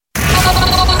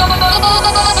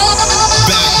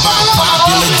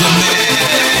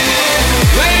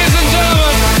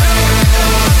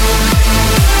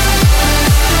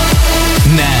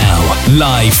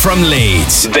Live from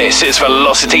Leeds, this is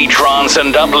Velocity Trance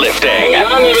and Uplifting. I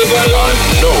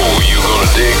know you're gonna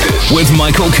dig this. With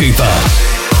Michael Cooper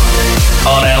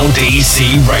on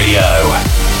LDC Radio.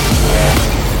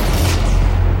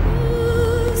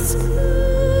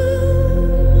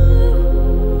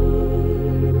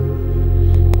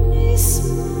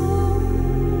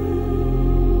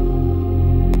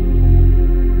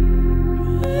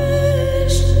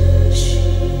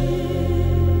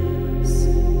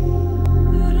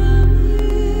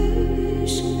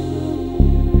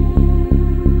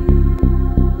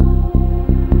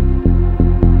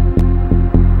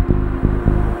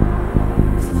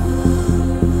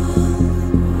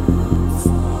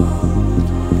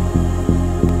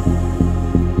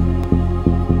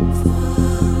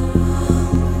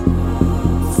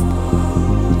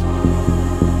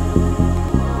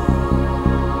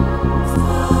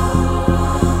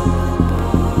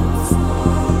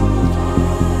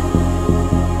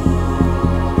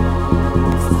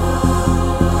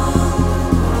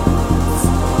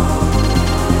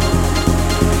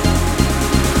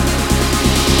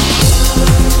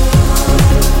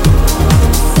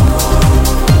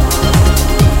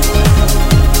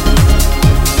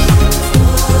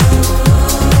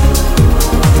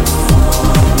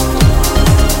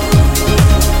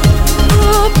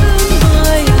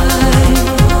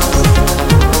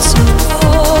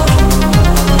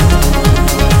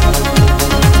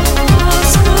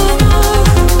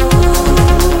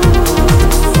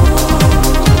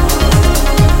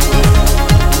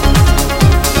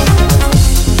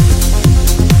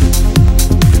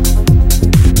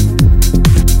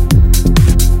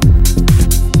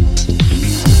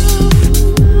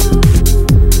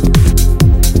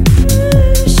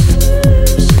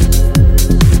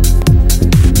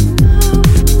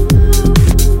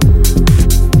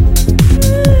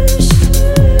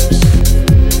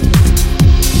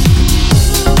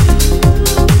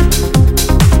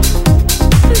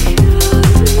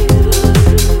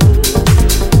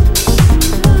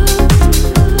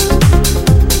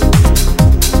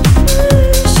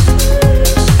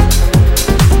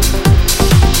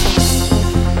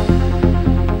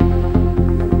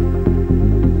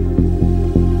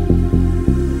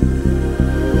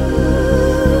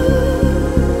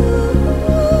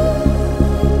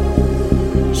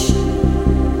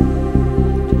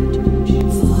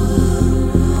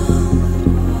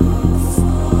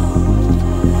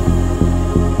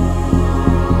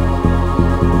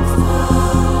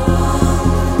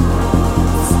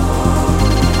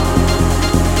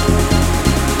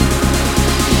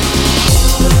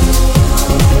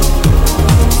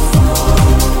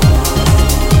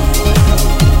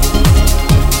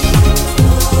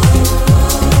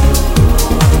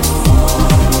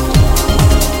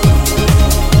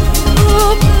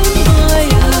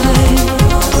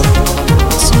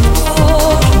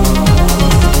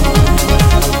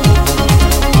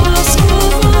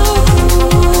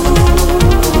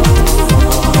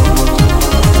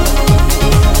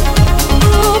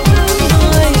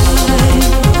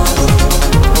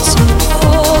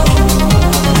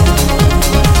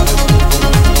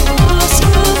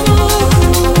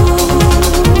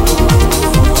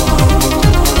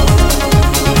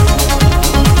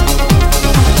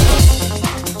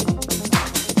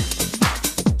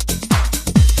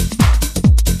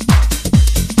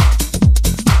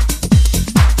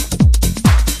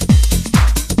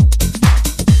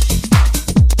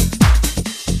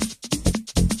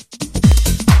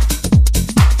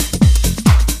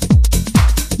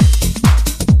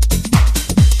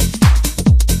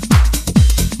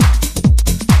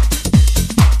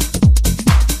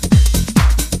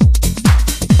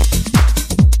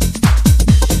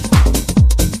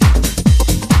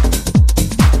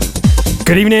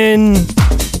 Good evening,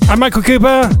 I'm Michael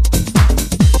Cooper,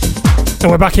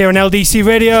 and we're back here on LDC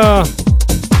Radio.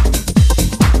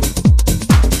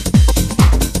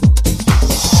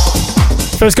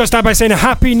 First, got to start by saying a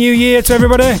Happy New Year to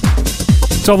everybody,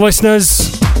 to all the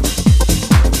listeners.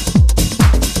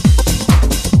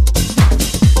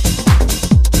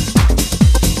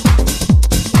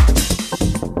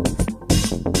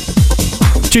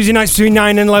 Tuesday nights between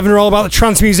 9 and 11 are all about the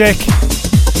trance music.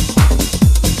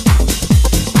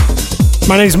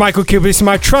 My name is Michael Cooper, this is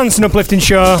my trance and uplifting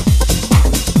show.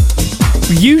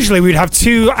 Usually we'd have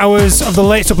 2 hours of the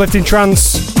latest uplifting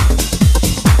trance.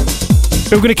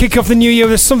 But we're going to kick off the new year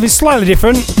with something slightly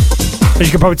different, as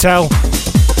you can probably tell.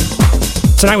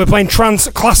 Tonight we're playing trance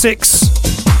classics.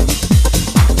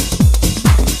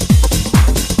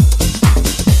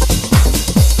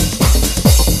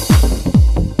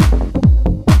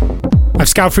 I've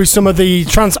scoured through some of the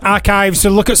trance archives to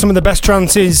look at some of the best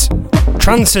trances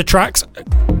trance tracks.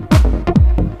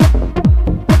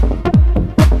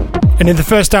 And in the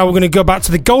first hour, we're going to go back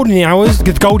to the golden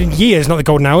years, not the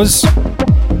golden hours.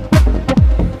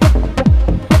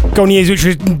 Golden years, which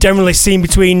was generally seen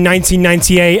between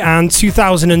 1998 and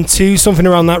 2002, something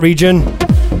around that region.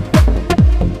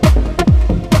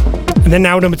 And then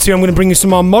now, number 2, I'm going to bring you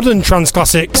some more modern trance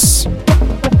classics,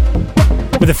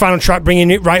 with the final track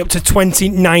bringing it right up to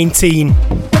 2019.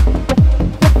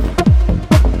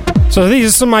 So these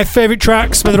are some of my favourite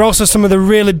tracks, but they're also some of the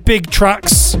really big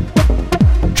tracks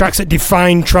that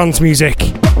define trance music.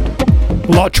 A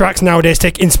lot of tracks nowadays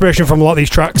take inspiration from a lot of these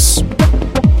tracks.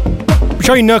 I'm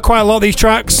sure you know quite a lot of these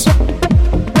tracks.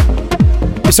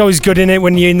 It's always good in it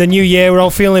when you're in the new year, we're all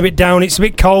feeling a bit down, it's a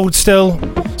bit cold still.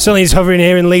 Certainly it's hovering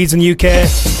here in Leeds and UK.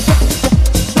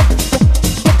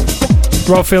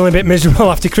 We're all feeling a bit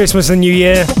miserable after Christmas and New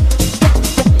Year.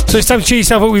 So it's time to cheer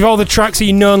yourself up with all the tracks that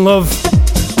you know and love.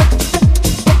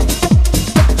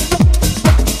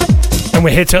 And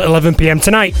we're here till 11 PM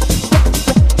tonight.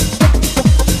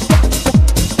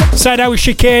 Started out with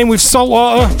Chicane with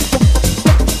Saltwater,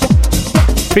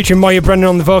 featuring Moya Brennan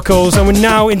on the vocals, and we're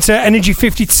now into Energy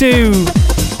 52,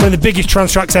 one of the biggest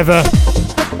trance tracks ever.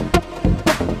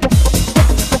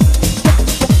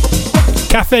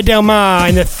 Cafe Del Mar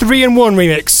in the 3-in-1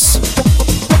 remix.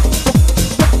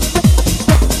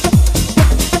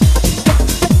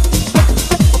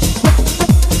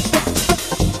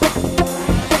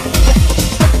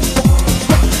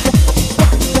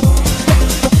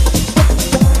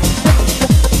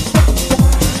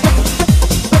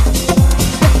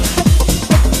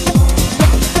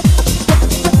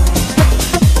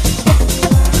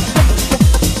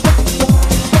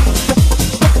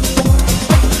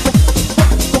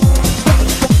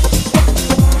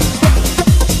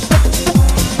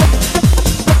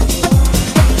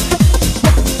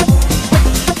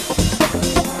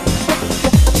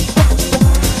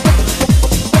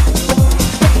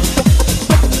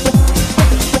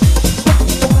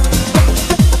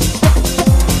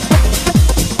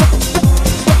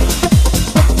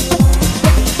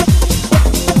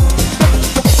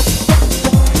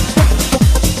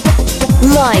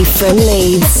 Live from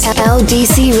Leeds,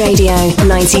 LDC Radio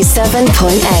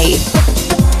 97.8.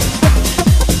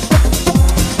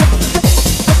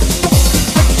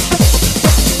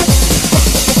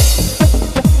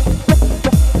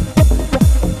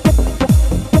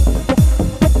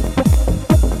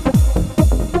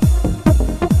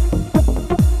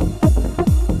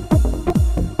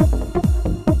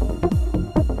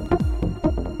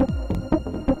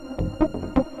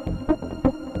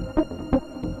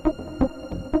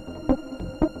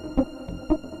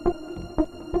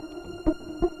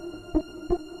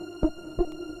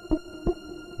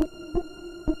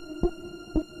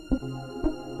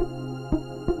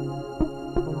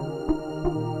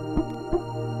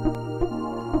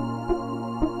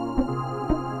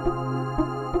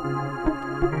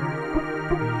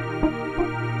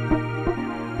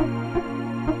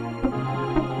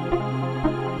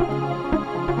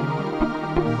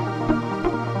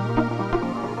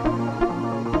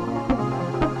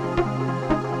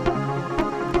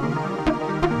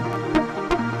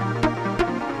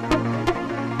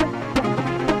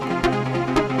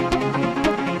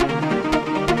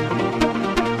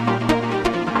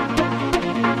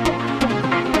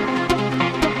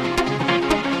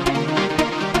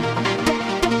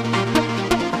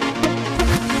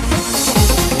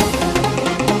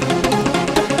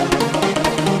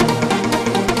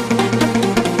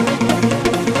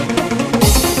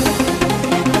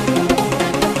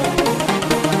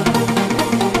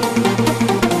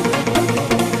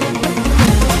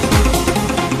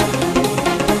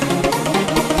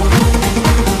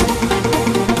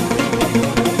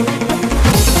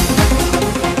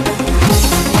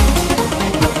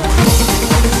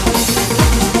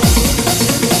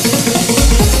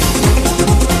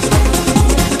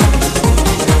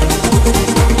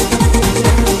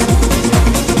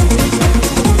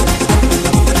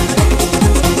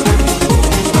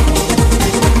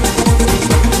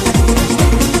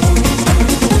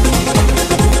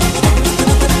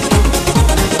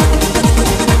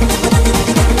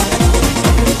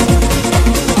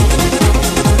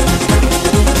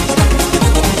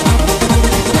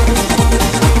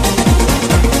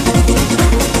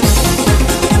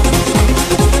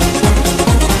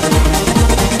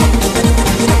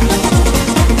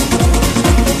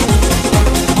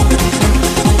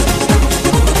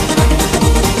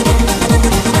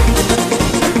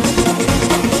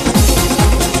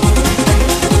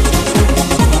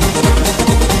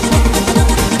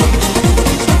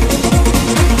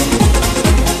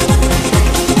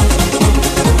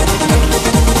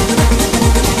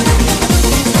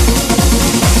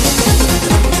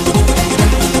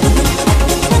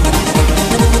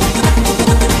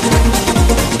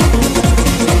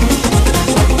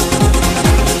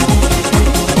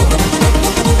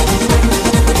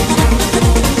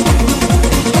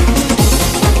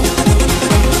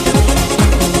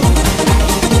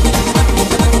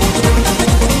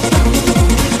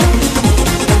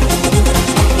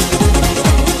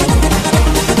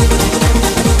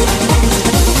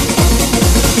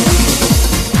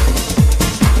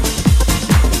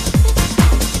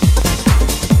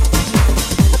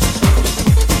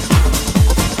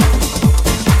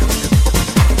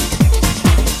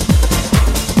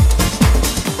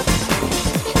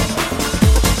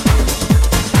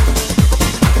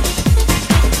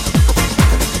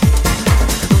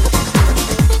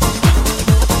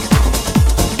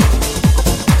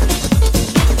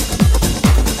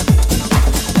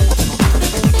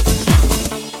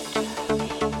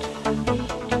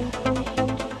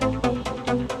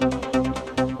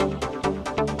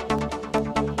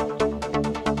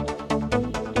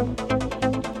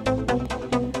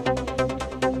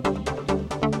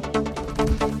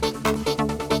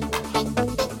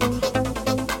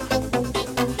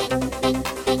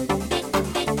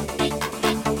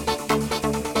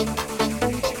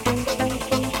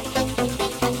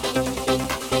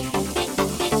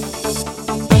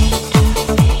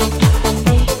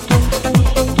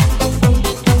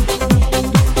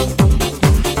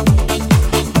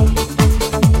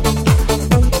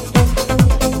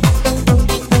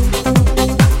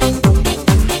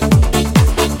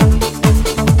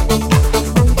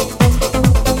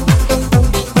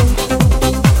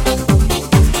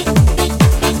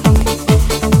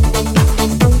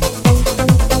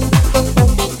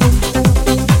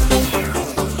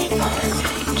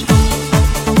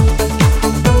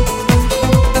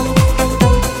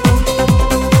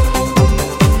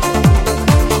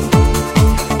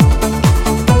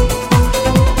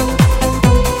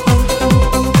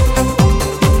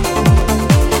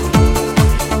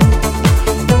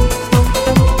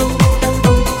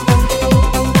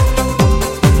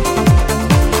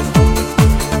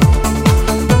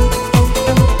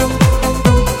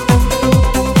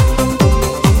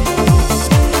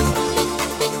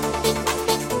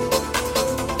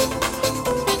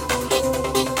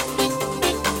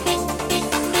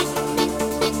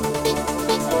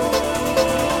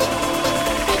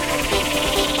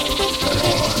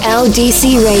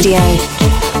 LDC Radio.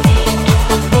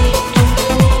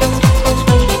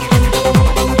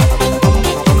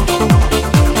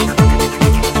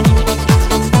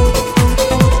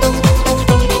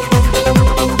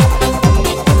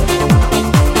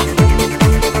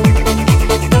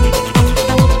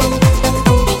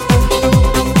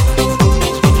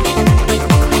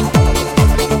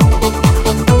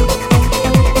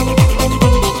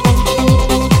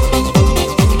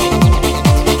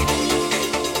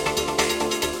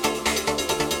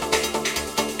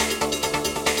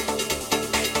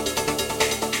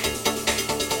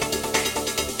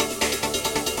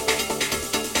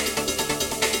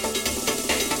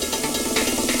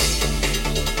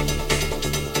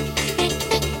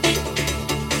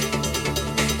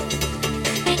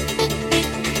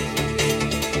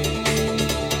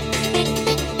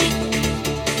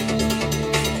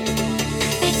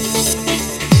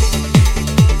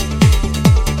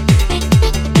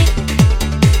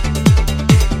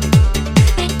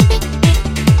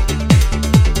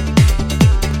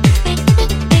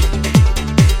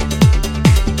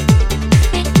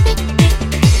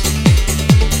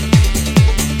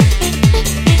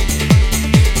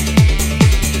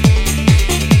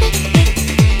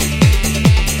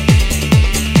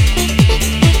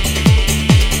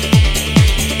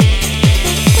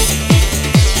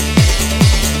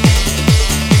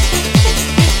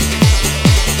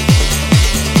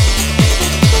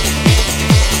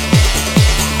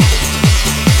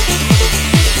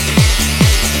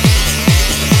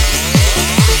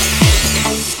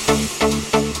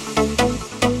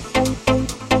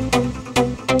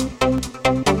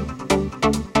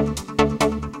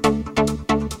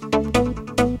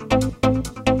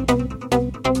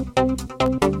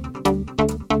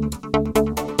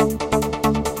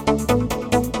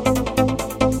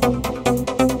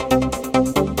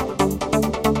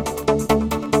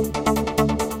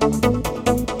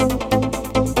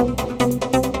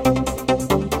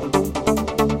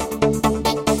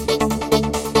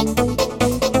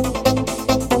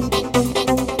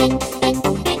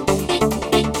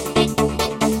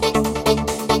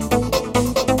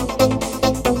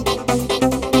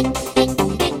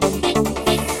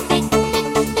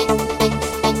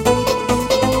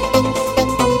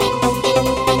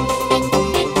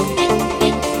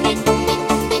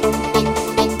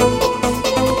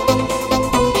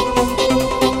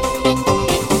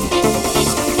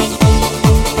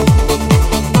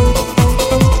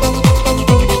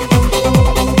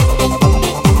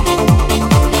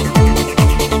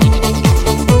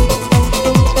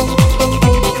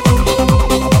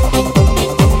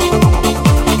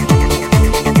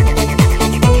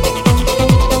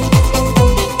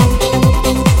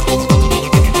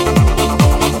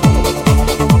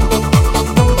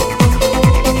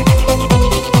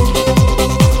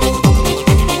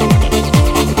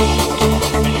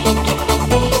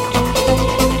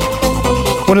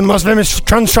 One of the most famous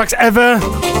trance tracks ever.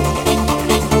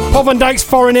 Paul van Dyk's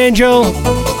Foreign Angel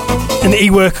in the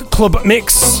E-Work Club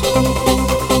mix.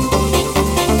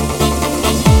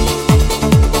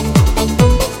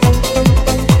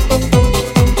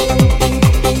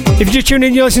 If you just tuned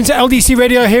in, you're listening to LDC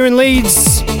Radio here in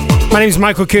Leeds. My name is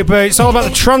Michael Cooper. It's all about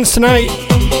the trance tonight.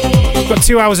 We've got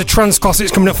 2 hours of trance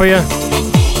classics coming up for you.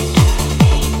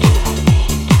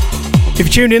 If you're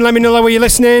tuned in, let me know where you're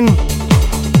listening.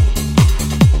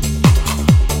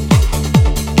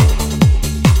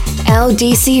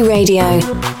 LDC Radio.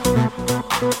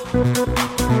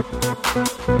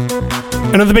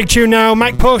 Another big tune now,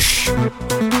 Mike Push.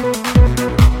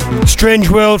 Strange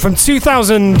World from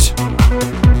 2000.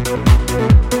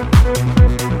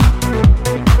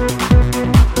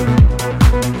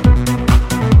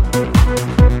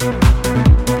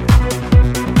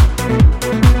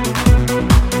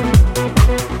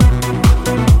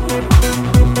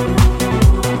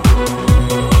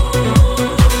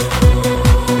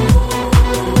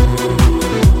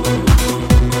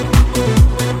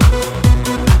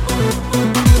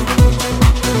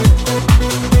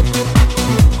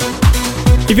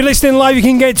 If you're listening live, you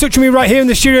can get in touch with me right here in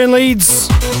the studio in Leeds.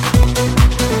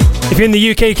 If you're in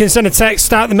the UK, you can send a text,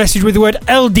 start the message with the word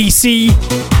LDC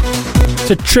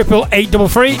to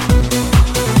 88833.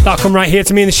 That'll come right here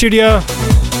to me in the studio.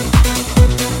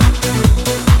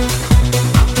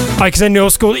 I can send you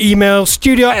old school email,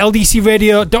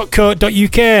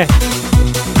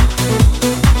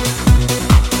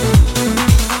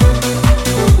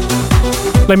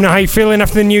 studio@ldcradio.co.uk. Let me know how you're feeling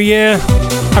after the new year.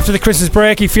 After the Christmas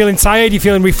break, are you feeling tired? Are you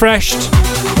feeling refreshed?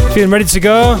 Feeling ready to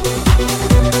go?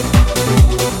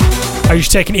 Are you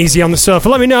just taking it easy on the sofa?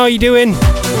 Let me know how you're doing.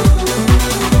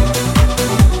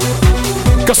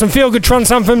 Got Got some feel-good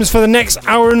trance anthems for the next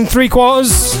hour and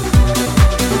 3/4.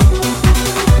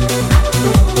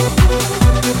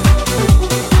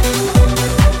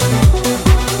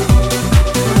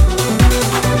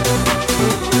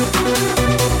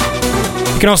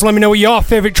 You can also let me know what your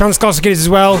favourite trance classic is as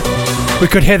well. We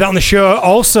could hear that on the show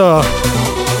also.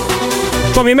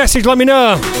 Drop me a message, let me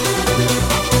know.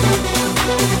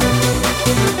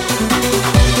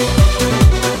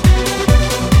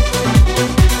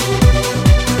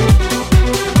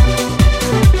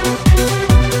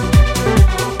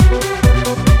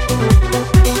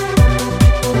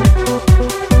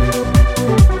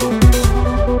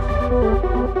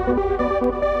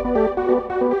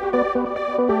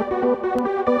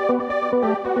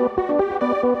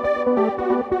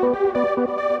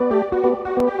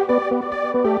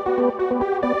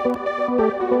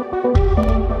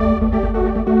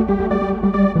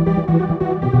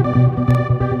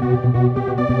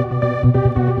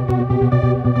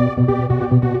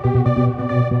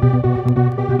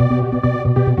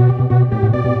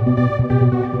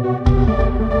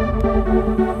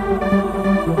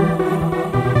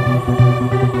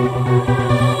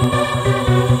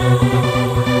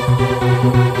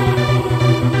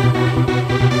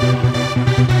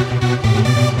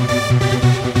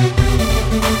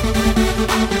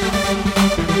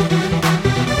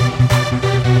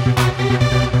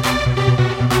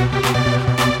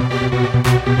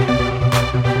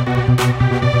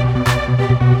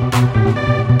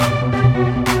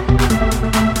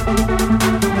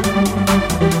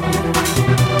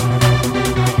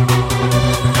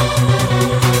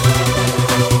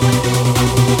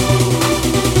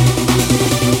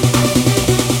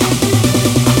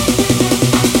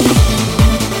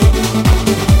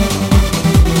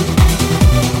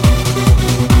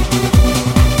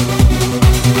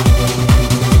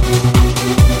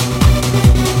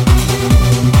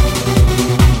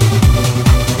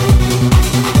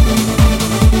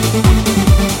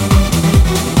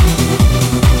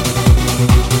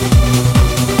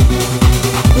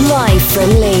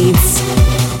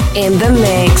 in the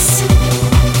mix.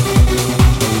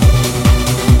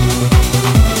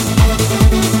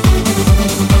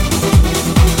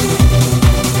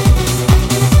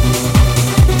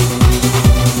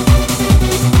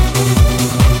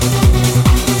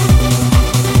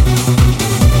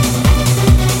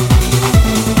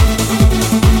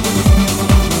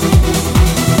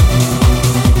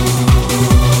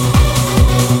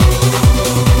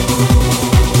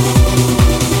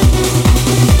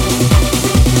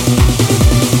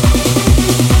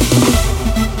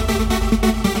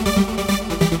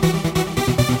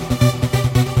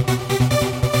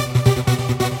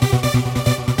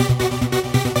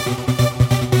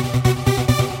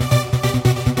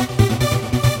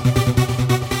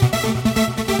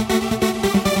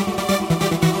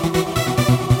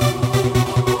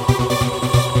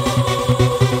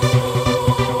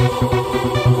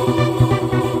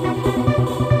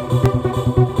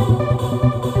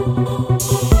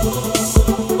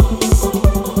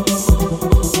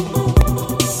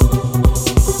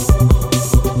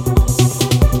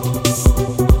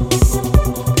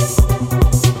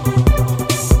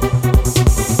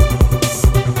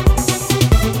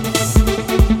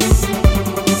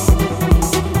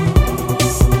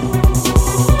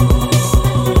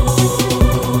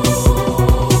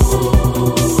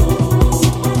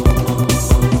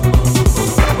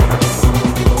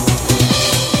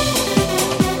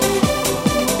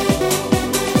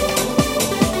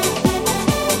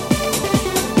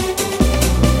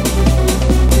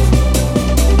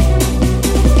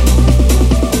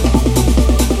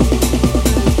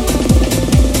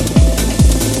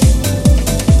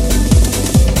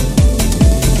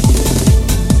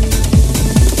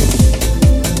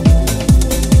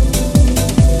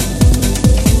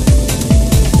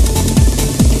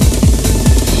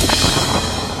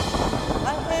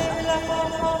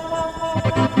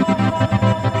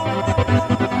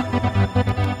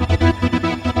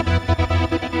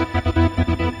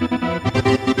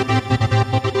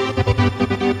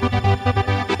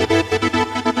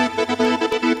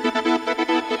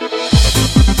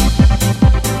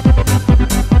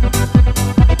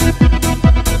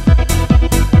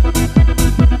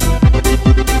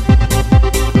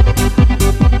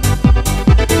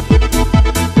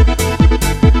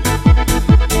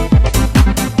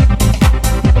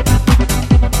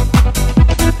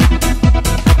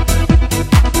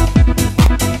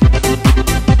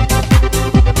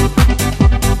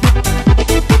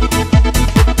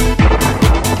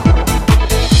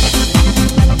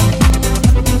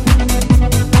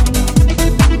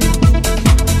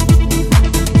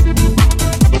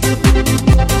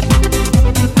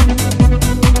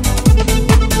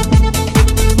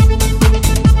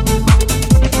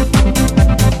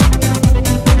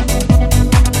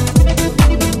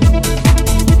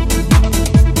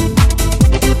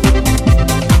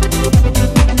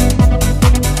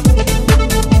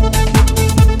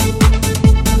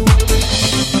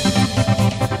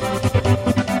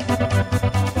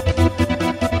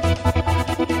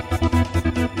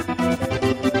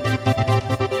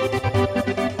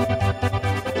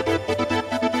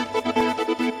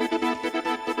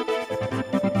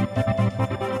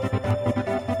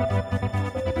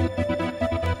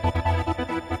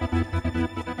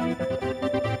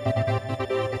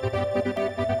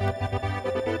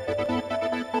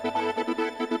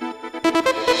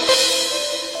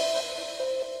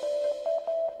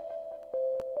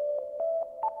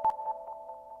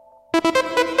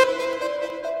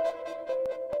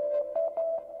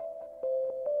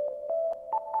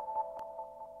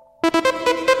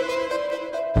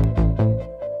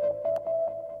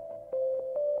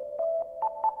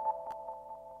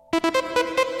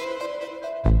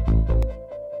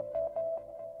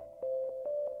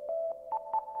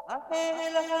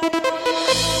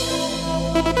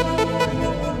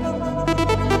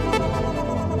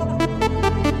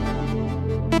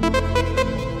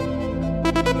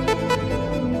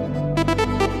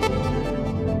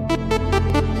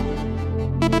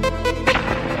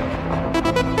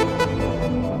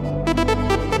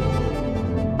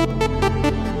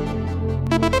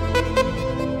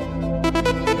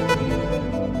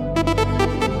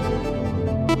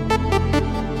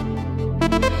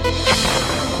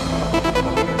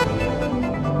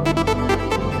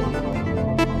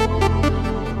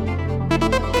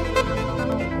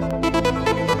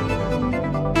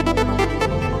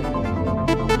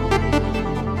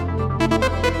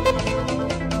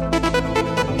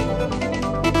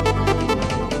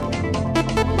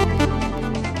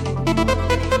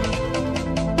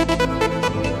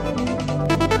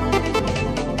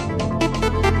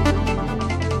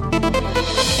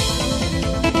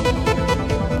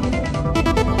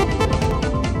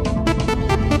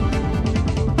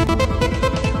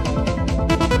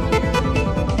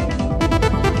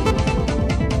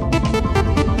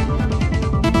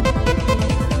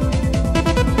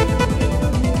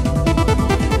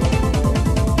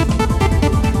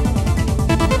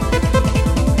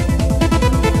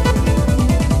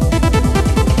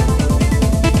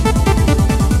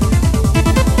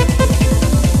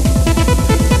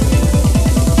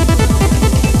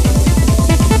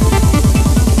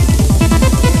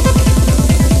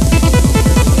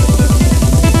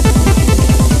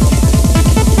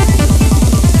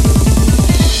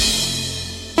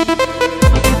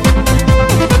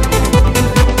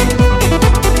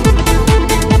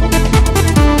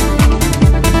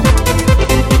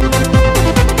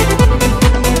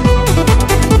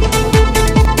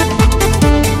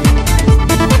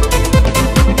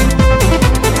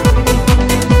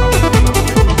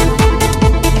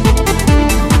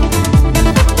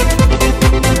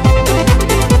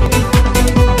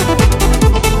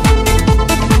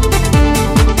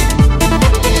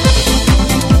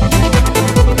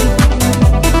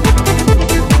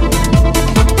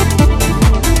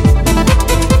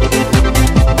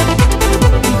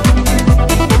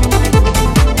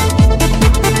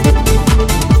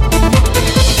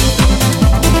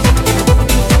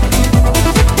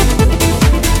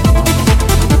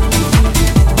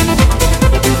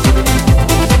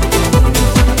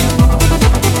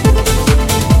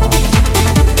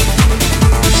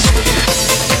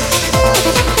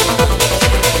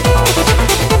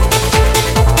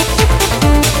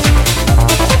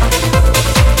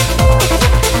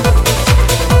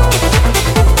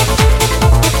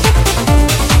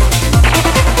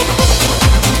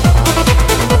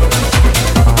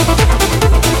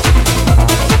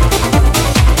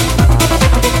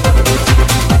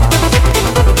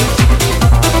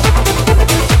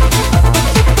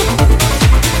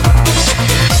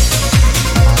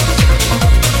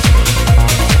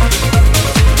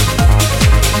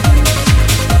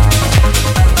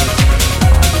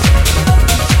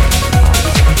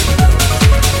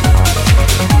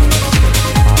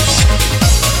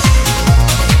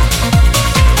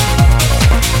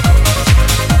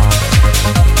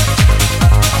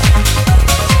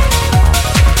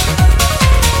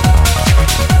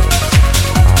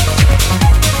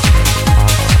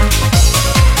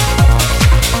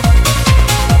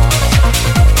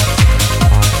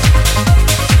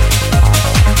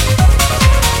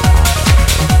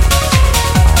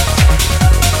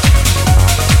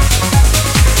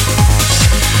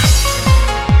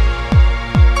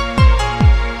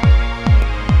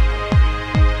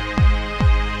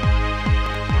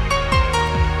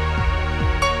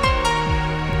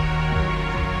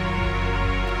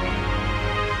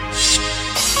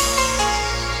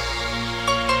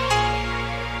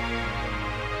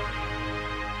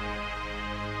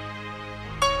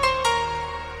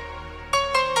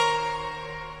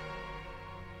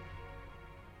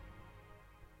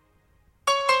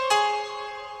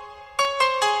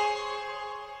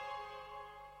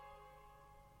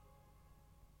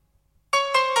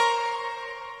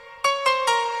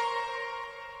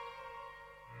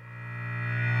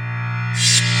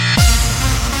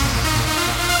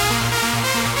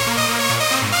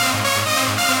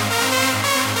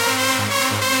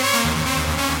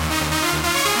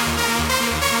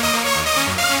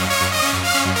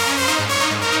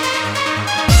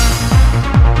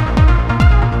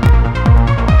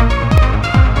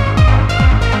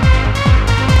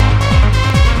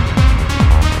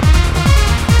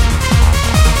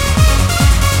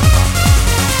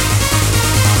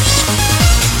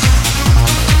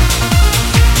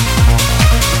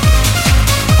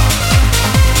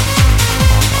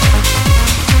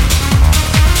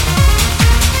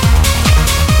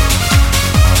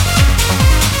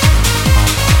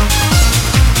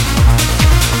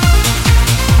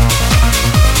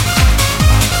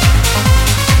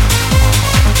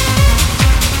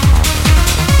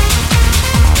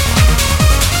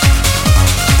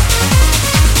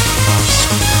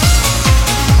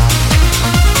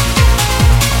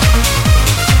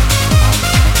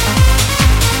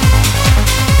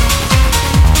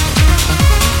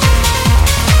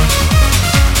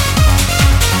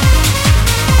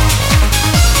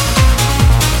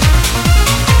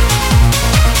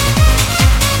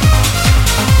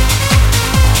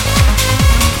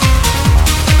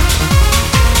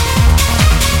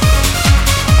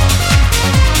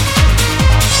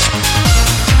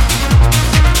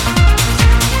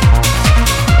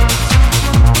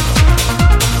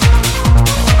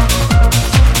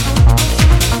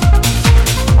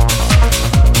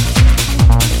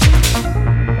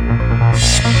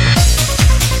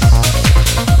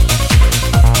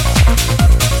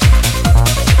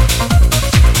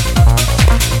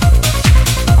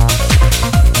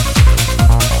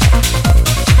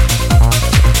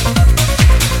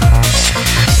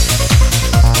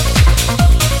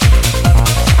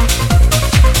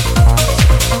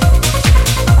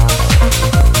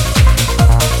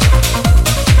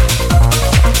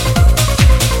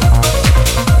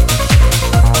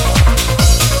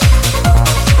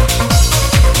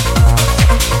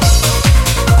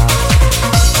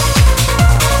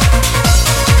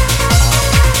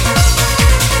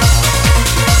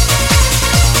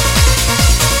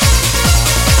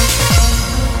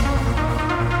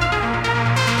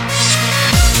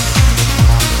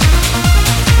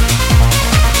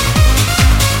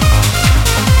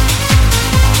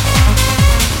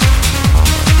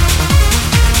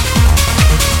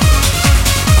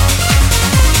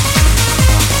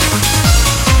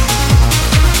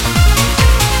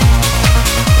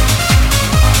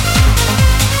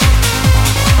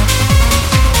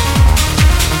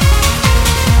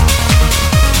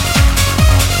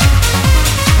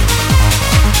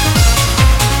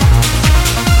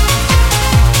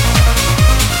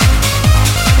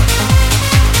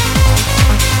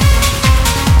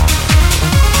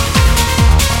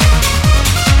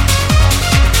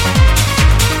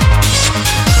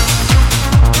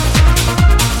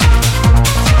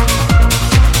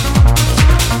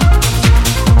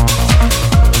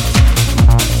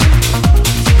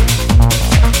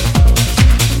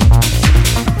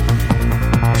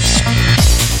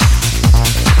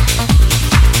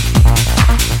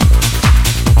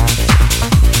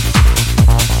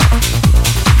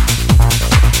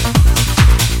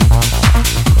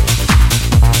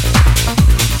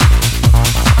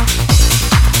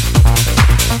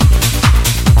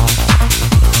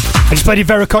 played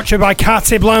Veracoccia by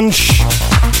Carte Blanche.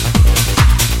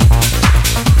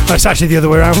 Oh, it's actually the other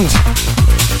way around.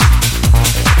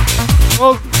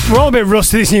 Well, we're all a bit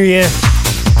rusty this new year.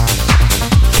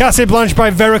 Carte Blanche by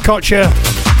Veracoccia,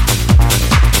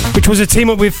 which was a team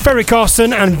up with Ferry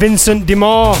Corsten and Vincent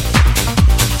Dimore.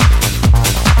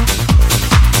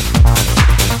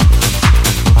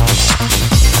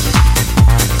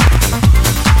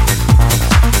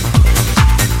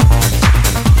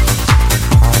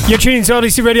 You're tuning to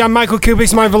Odyssey Radio. I'm Michael Cooper.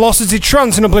 It's my Velocity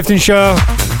Trance and Uplifting show.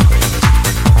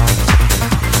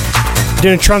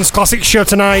 Doing a trance classic show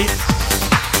tonight.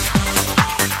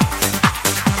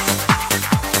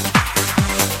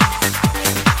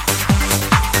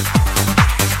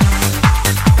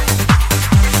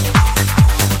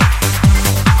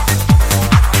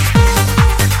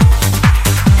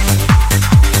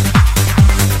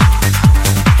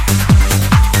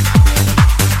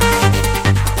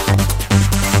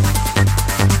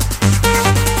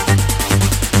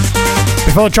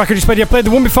 Before the track I just played, I played the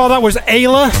one before that was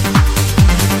Ayla.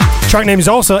 Track name is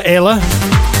also Ayla.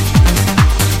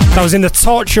 That was in the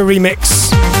Torture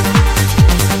remix.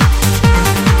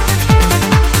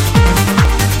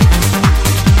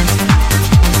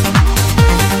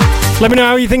 Let me know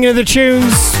how you're thinking of the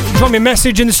tunes. Drop me a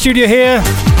message in the studio here.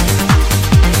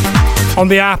 On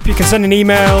the app, you can send an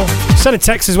email, send a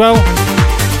text as well.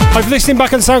 Or if you're listening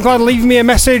back on SoundCloud, leave me a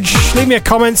message, leave me a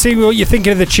comment, see what you're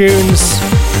thinking of the tunes.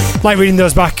 Like reading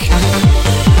those back.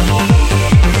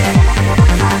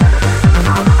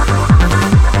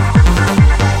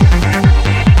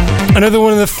 Another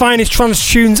one of the finest trance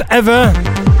tunes ever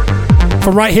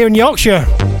from right here in Yorkshire.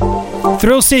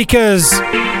 Thrill Seekers.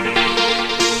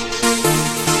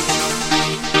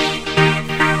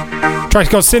 Track's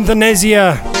called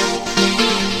Synthenesia.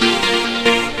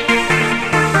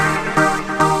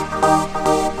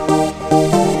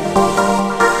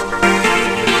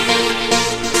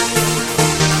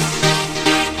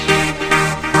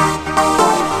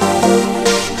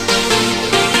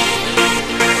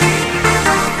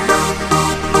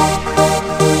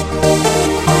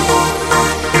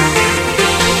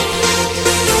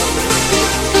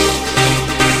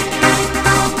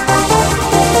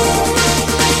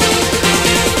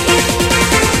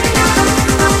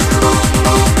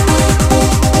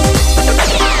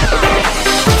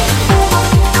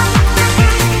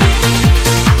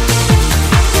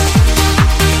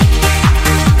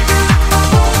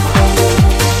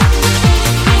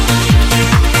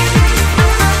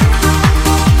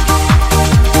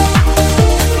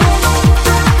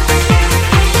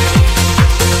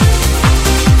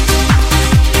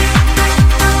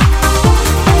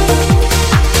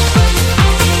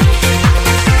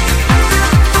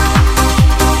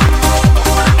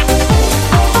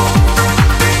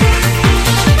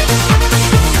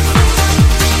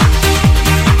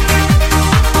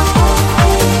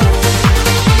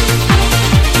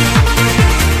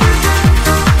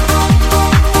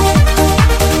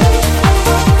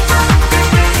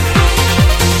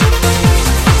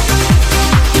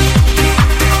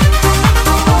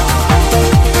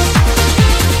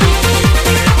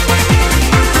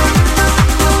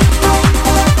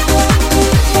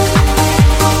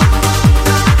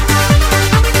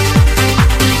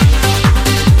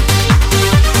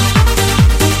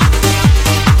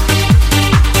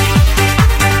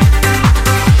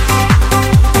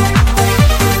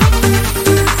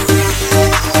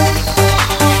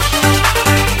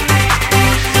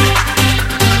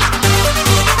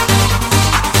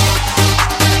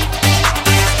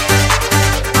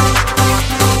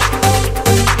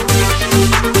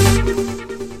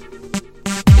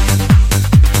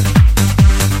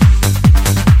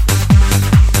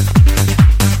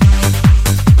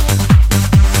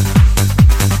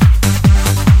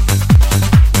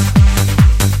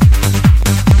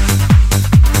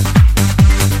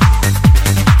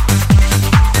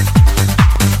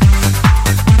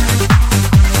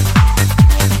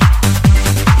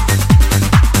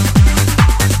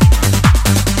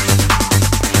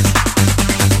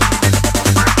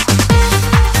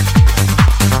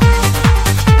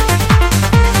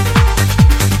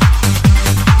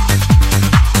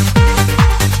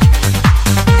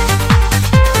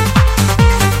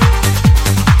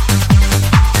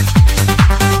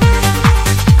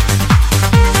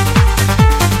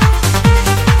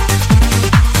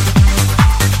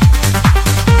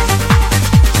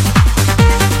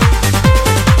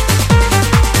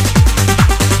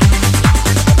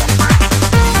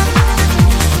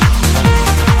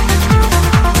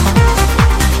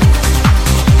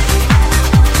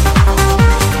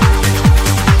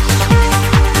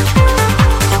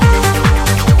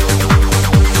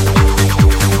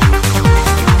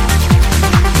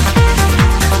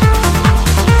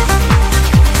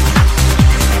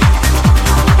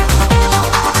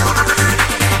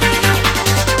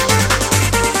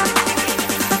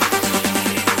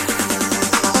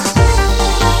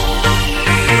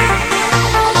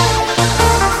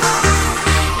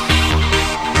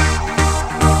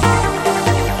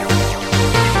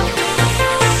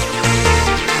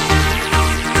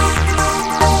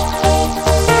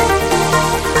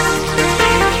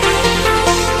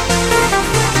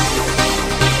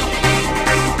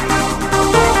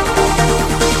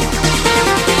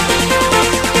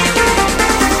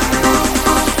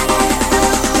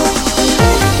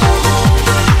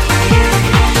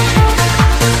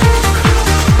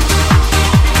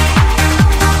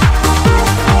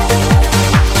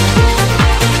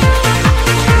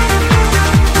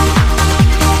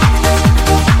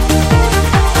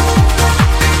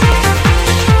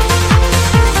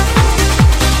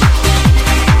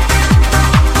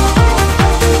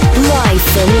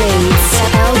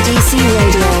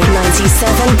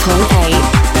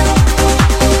 107.8.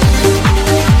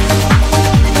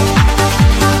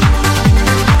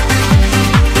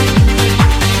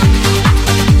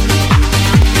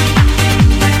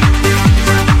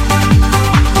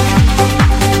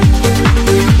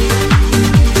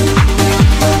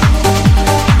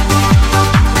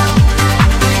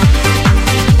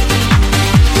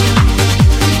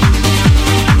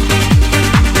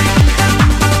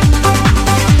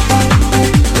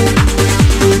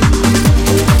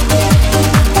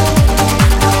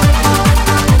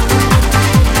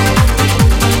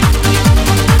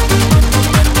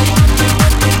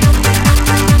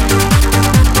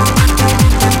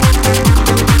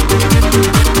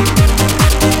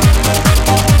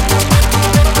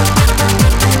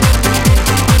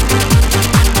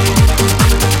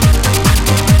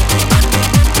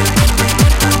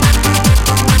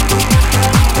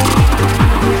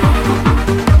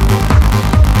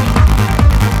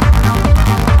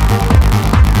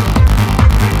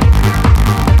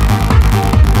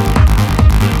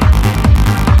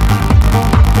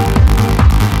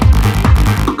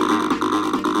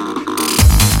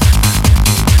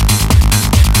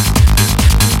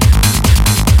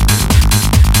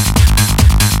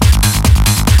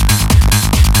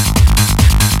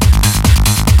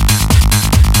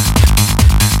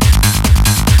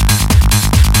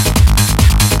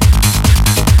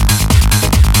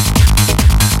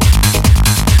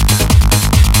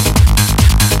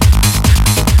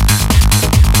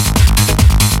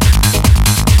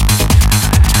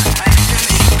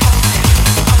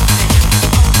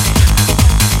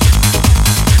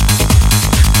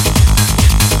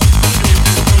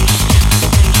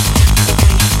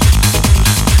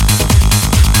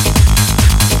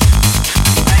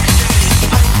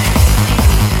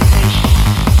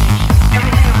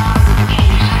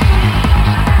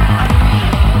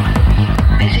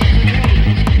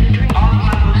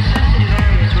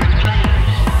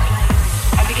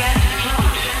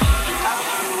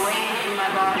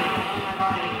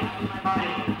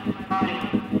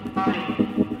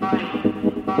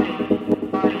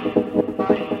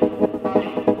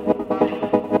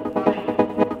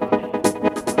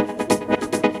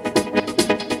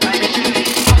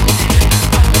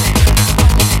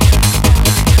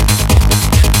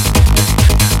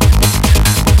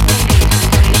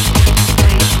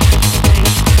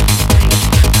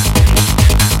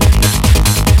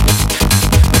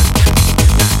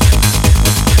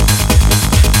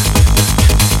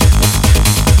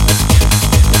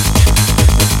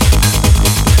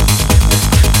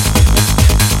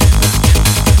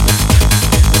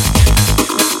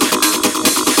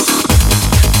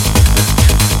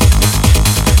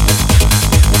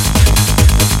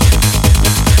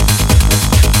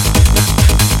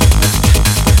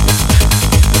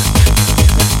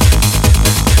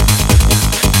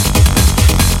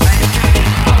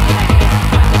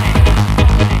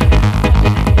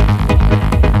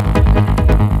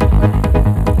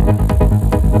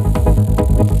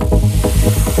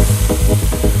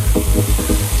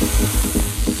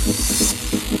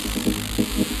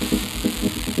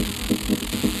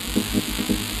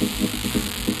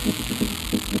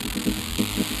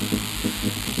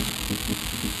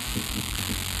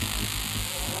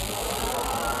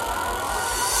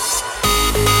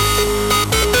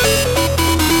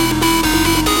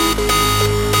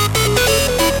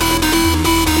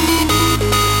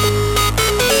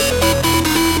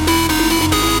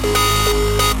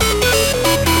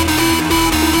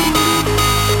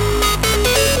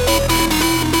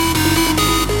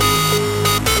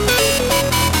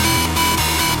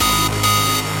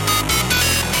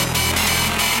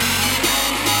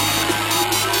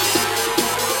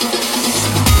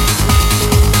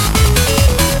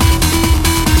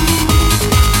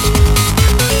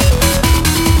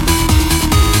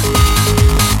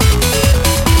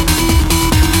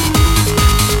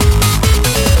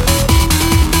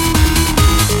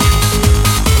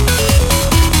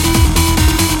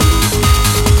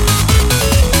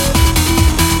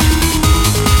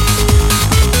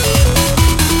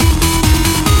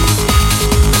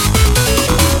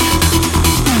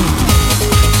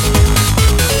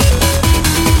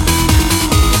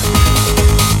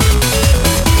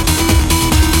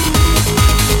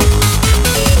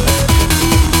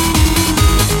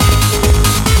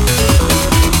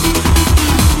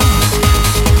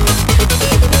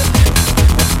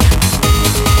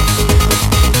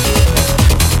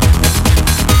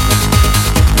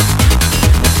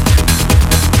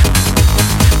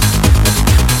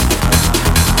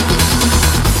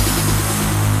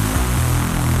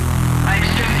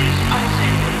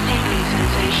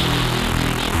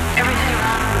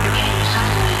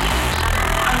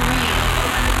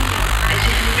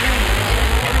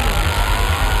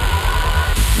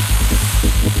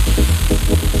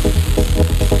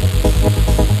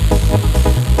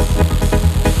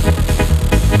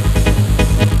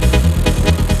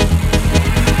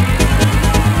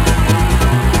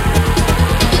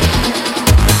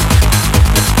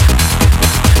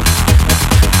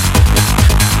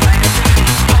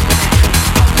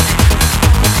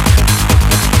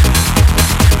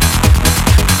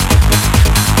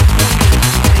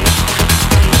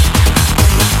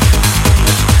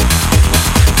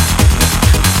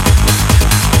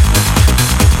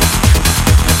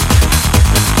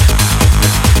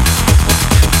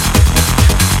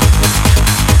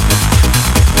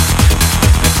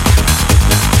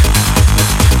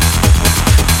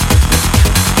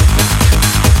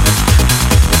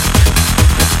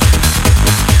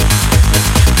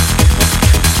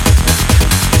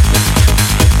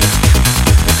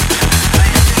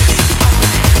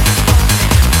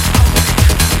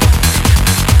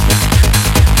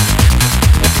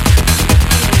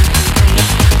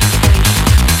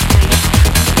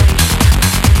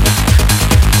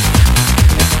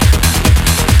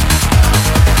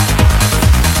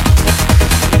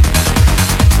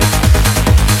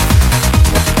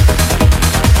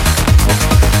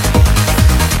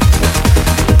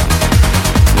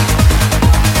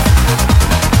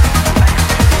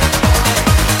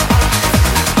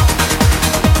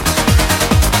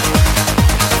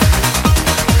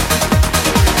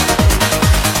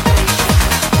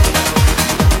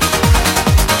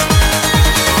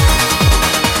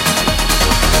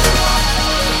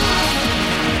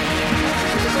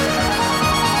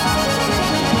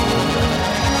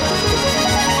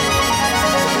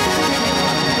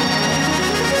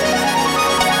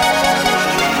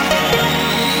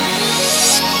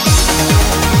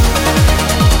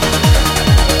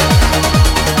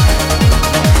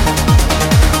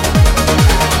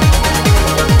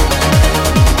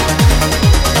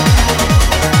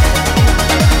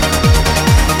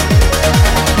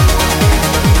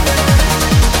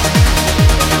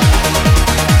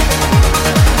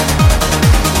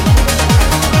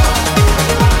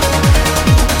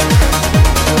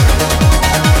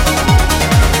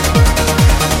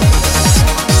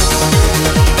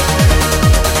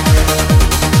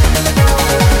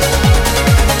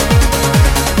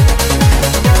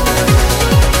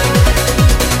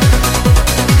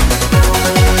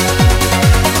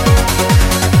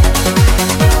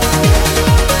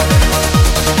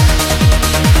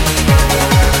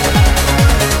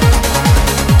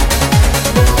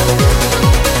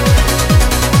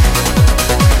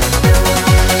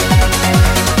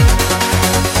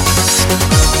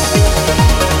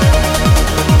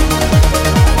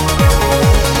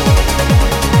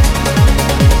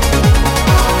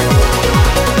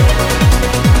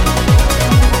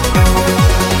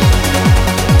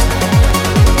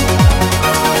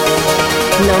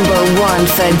 #1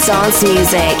 for dance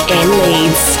music in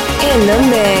Leeds. In the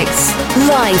mix.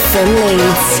 Live from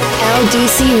Leeds.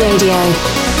 LDC Radio.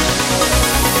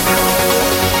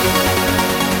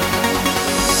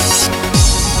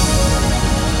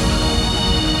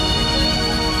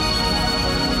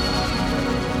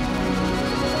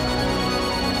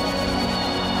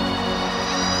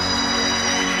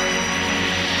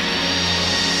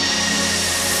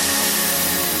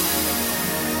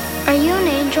 Are you an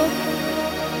angel?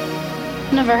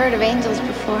 Never heard of angels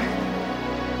before.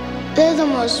 They're the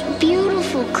most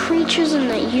beautiful creatures in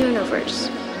the universe.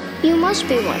 You must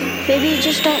be one. Maybe you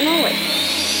just don't know it.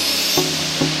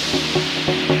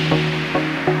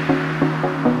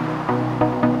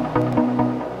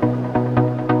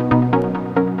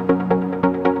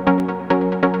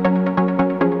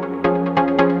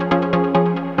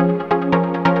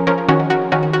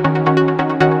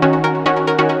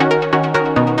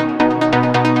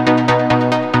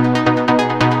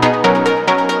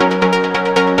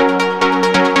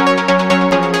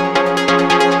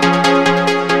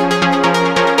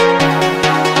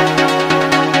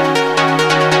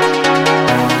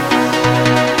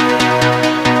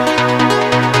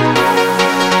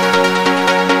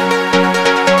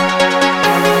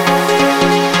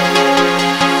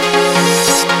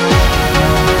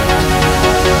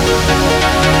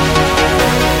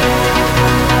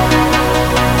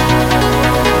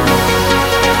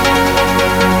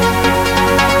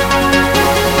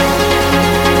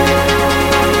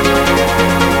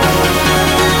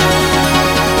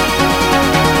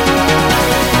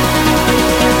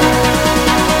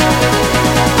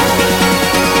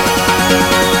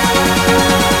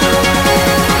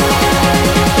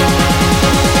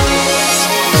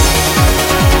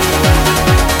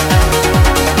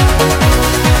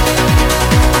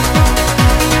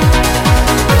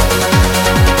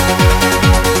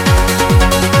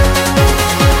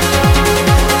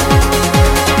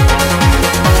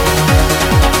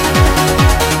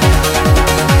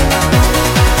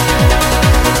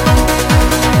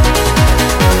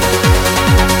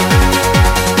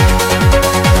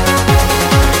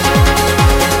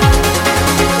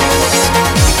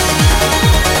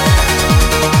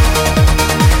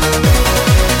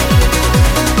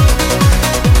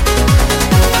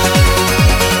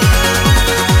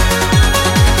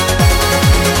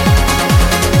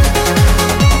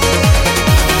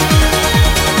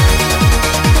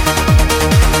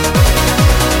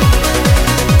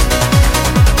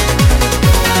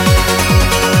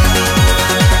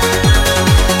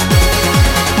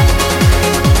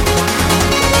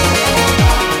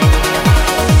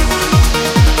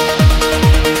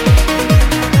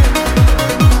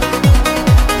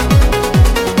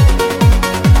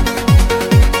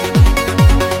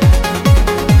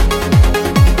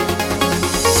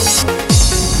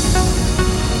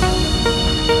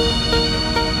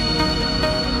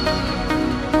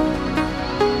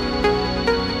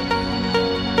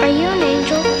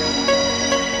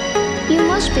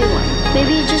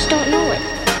 Maybe you just don't know it.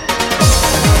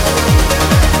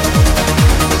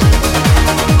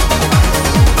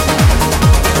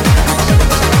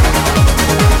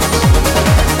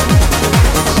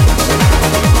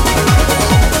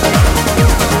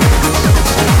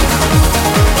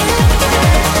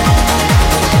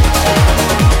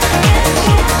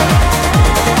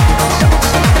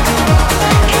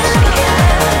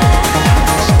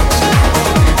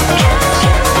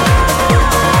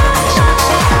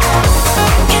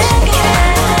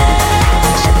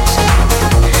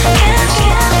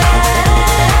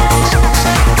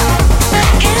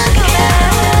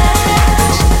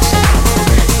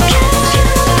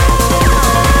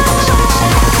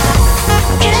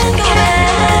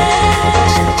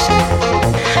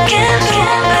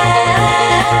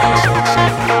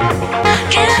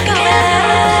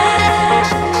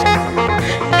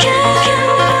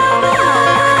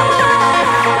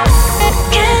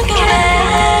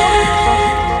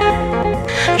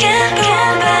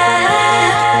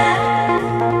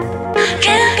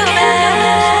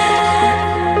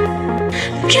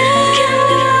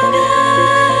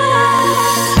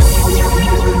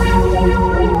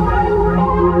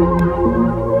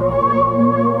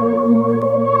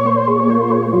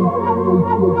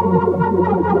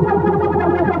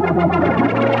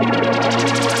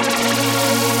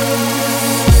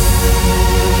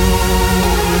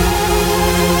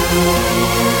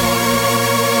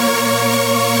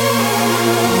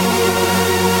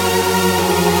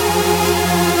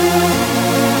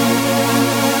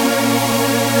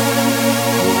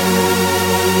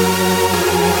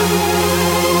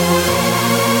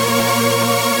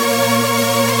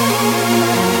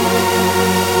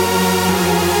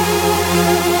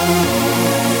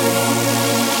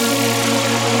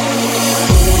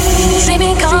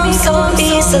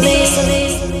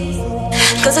 easily,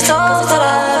 'cause it's all that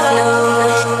I've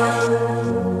known.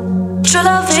 True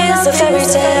love is a fairy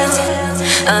tale.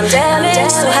 I'm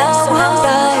damaged, so how would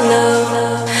I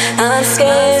know? I'm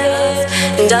scared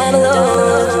and I'm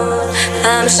alone.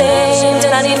 I'm ashamed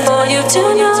and I need for you to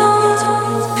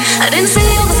know. I didn't say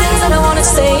all the things that I wanted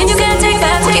to say, and you can't take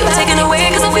back what you were taken away,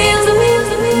 'cause I feel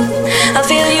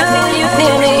you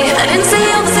near me. I didn't say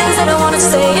all the things that I wanted to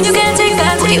say, and you can't take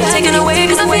back what you were taken away,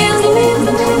 'cause I feel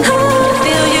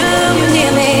you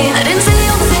near me. I didn't say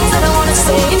all the things that I wanted to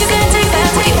say, and you can't take back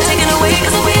what you were taken away,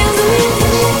 'cause I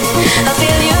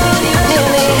feel you near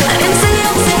me. I didn't say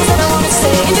all the things that I wanted to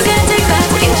say, and you can't take back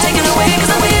what you were taken away,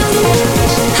 'cause I feel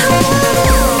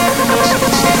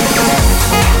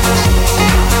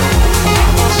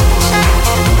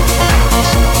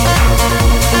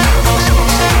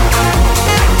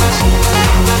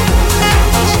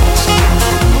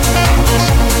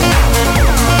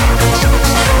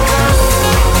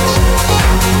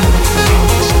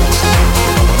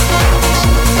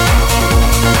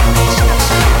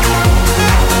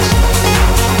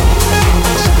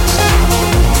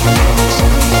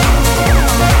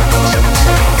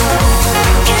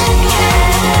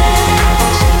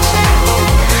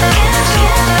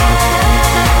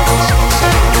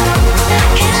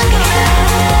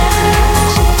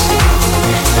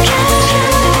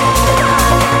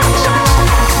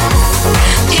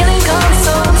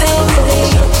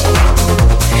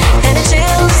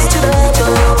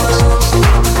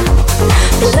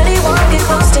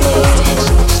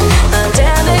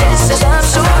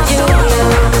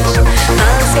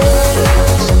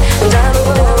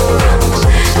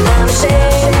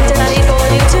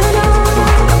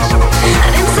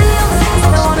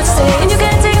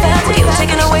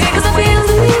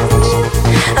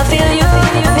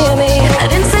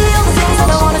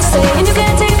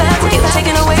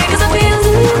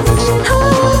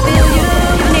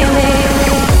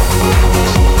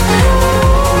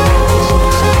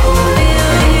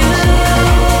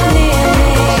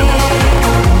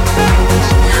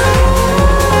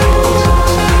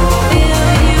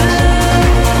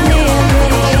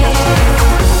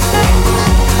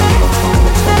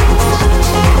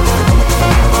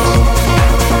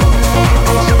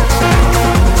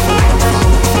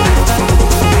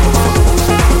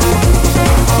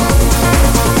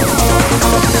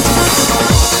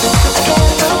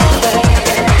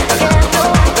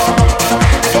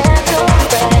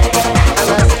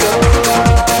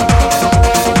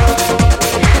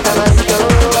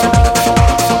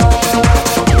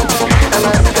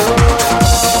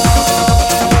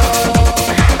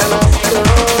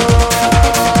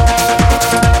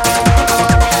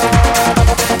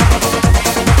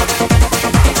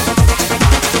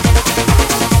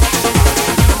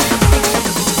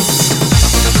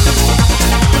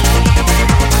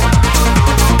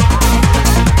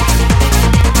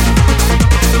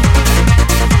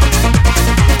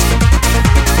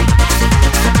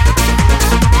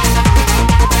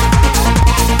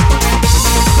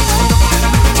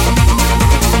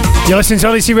You're listening to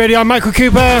LEC Radio. I'm Michael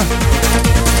Cooper.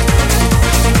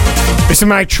 This is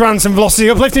my Trance and Velocity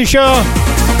Uplifting Show.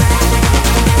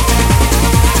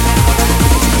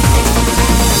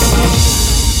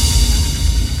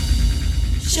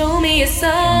 show me a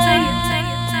sign,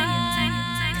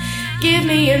 give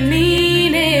me a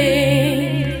meaning,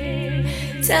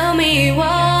 tell me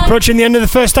why. Approaching the end of the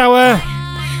first hour.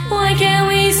 Why can't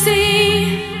we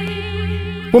see?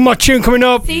 One more tune coming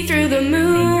up. See through the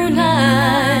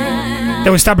moonlight.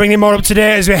 Then we'll start bringing more up to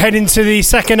date as we head into the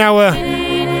second hour.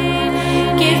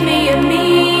 Give me a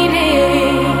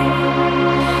meaning,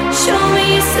 show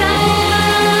me a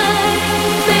sign,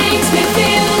 makes me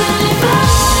feel like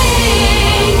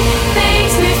flying,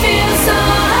 makes me feel so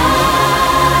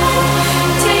high,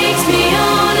 takes me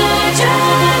on a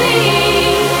journey,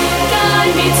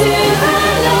 guide me to the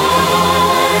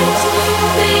light,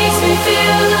 makes me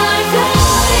feel like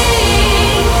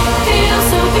flying, feel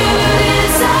so good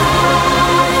inside,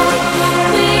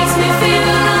 makes me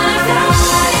feel like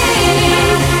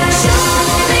flying, show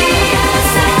me a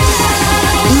sign.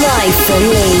 Live from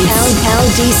Leeds,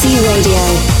 LDC Radio.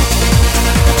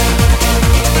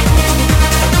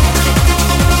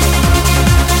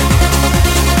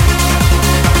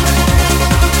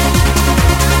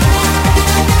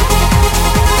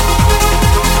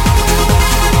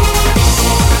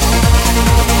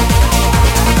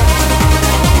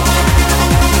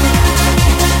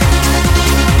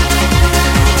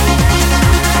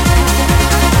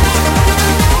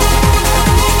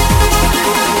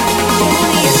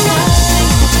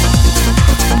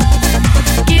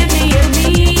 Give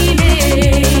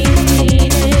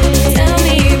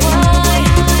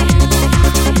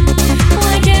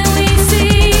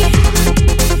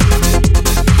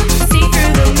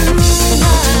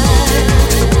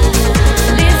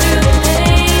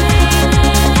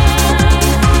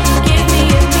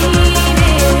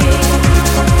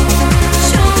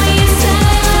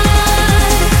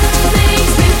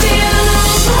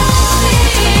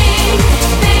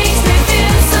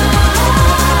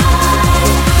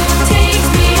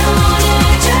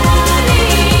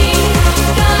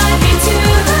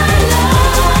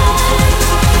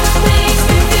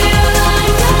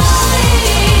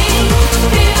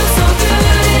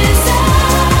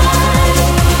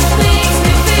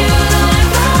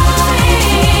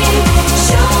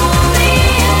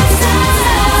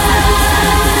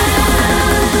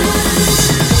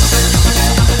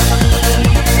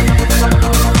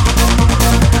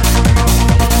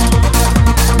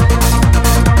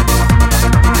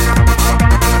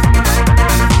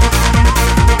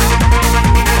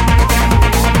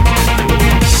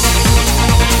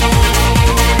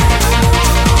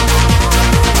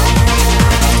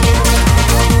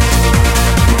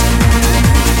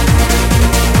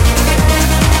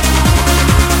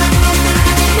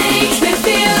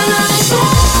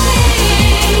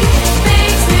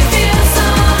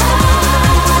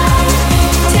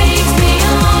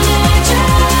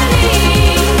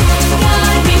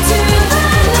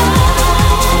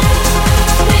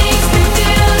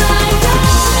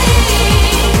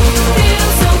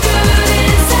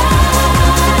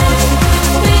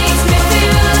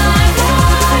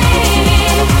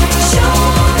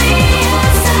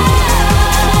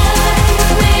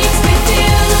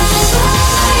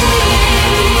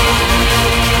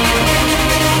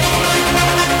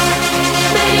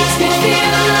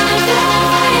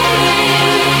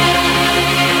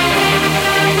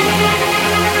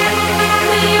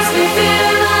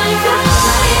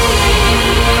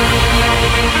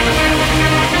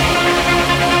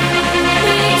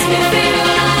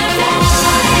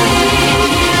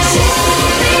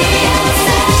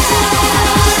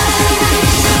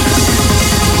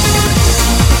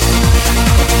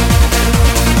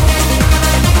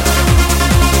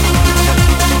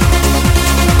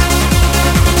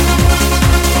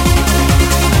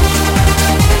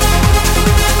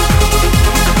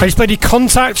I just played you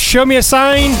Contact, Show Me a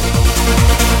Sign.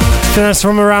 So that's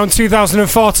from around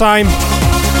 2004 time.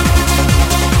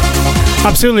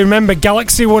 Absolutely remember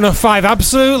Galaxy 105.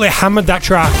 Absolutely hammered that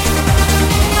track.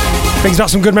 Brings back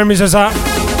some good memories as that.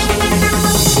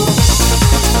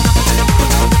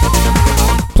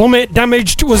 Plummet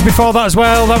Damaged was before that as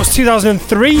well. That was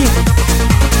 2003.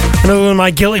 Another one of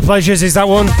my guilty pleasures is that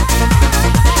one.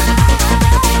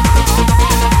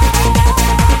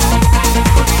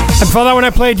 And before that one I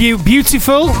played you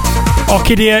Beautiful,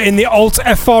 Orchidea in the Alt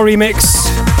F4 remix.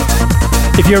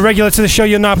 If you're a regular to the show,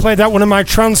 you'll know I played that, one of my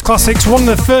trance classics, one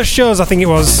of the first shows I think it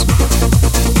was.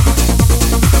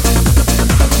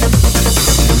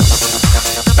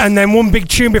 And then one big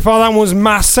tune before that one was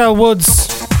Marcel Woods,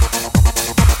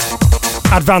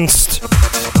 Advanced.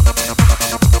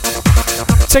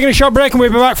 Taking a short break and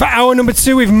we'll be back for hour number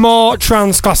 2 with more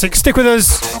trance classics. Stick with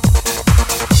us.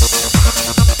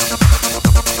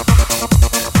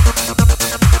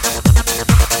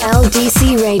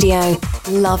 LDC Radio.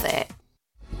 Love it.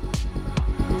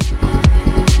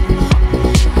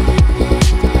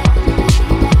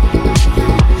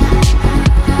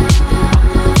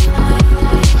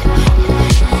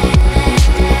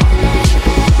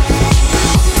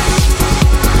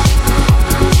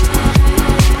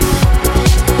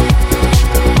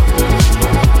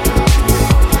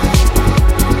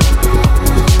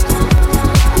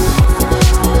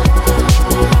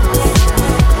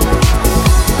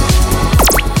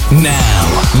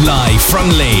 Live from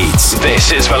Leeds,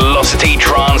 this is Velocity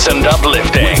Trance and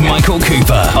Uplifting with Michael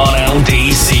Cooper on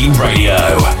LDC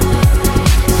Radio.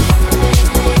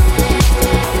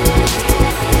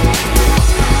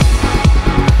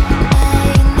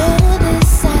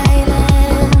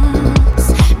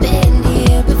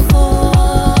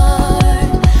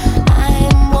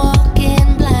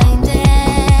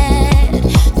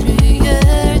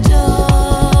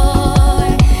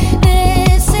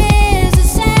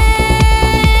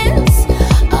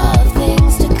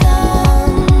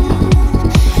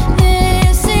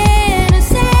 This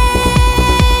innocence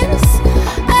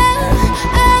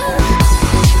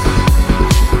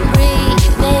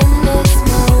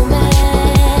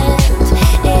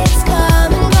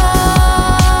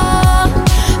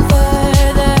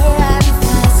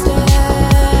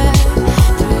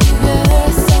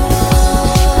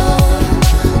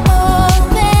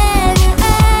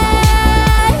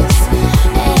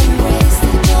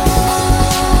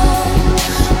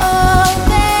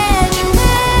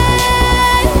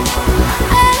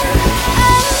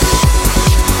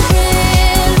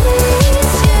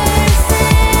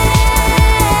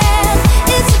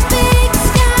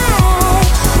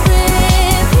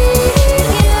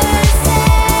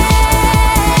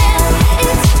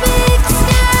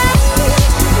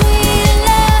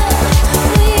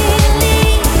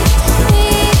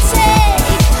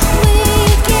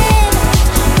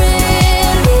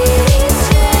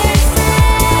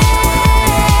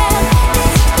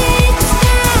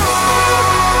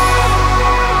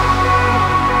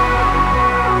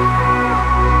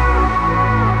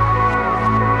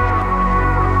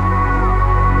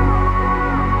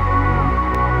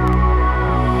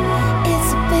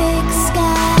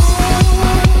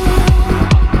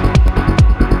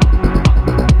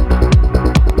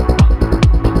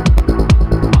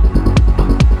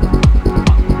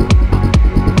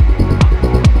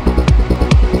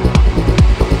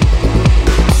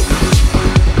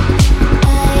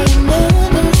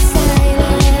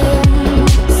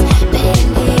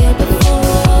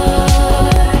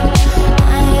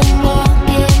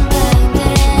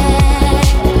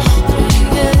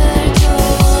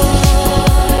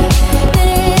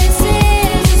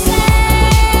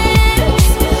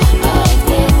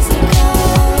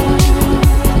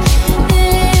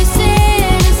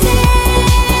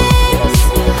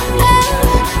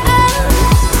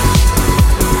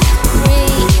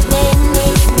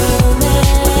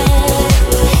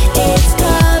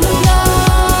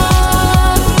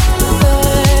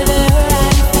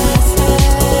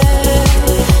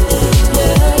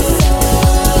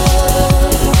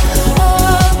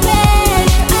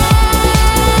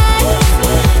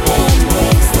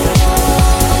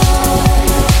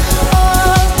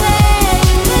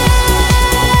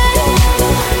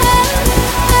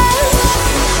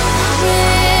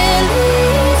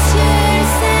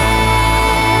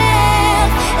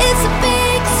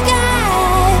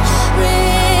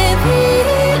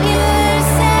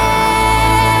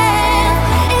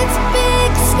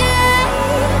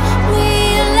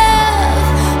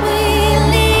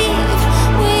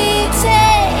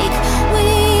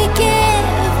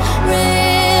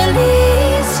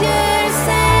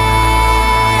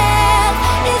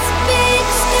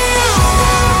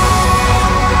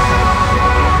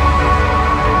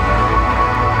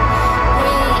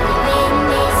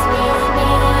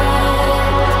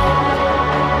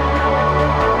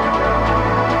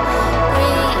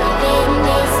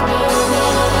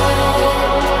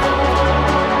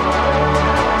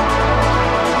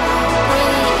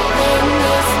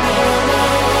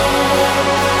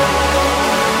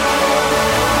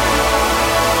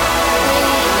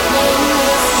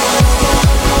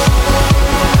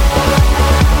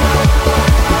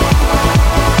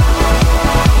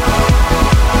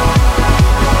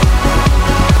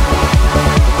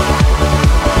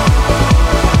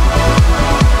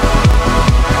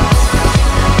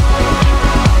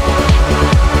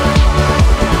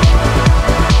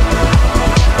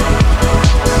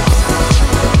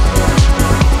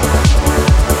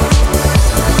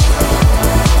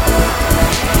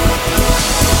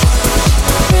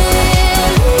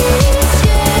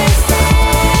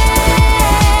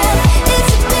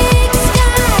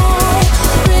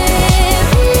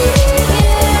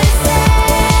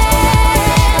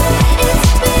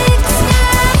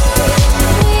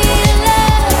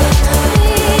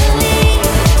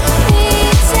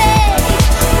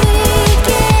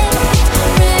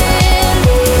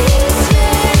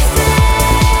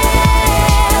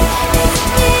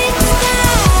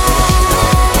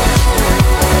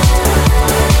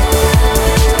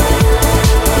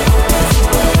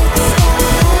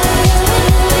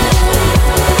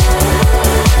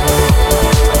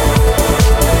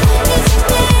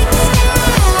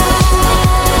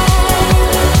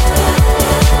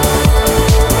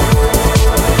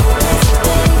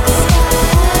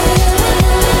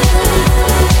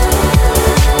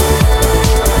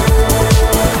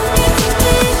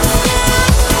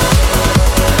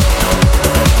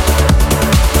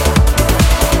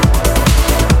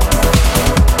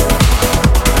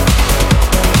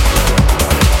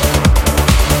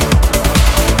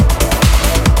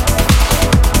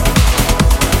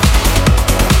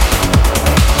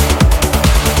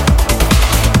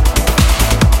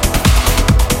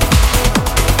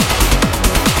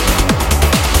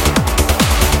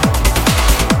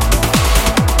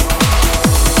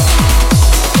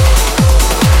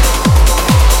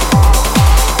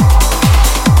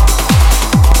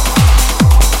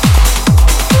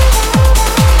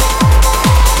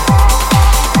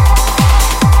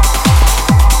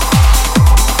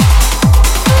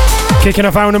Kicking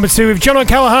off hour number 2 with John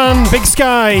O'Callaghan, Big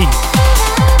Sky,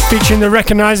 featuring the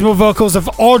recognisable vocals of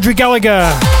Audrey Gallagher.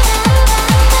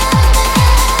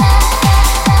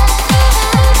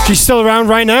 She's still around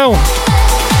right now.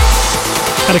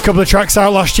 Had a couple of tracks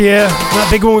out last year. That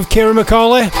big one with Kira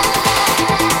McCauley.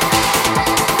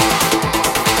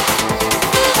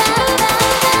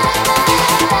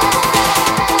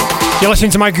 You're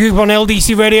listening to my group on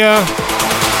LDC Radio.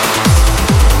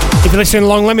 If you're listening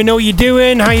along, let me know what you're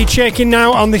doing, how you're checking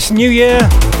out on this new year.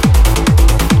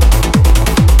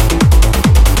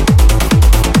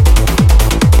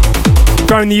 If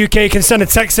you're in the UK, you can send a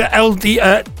text at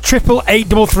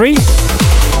 88833.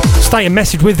 Start your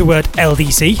message with the word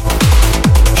LDC.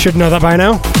 Should know that by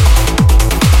now.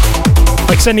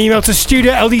 Like send an email to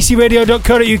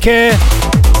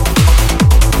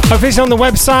studio@ldcradio.co.uk. Or visit on the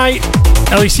website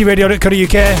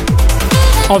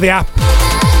ldcradio.co.uk or the app.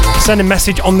 Send a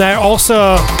message on there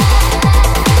also.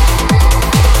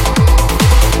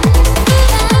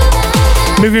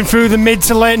 Moving through the mid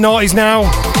to late noughties now.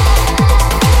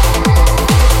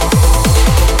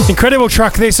 Incredible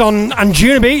track this on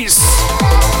Anjunabeats.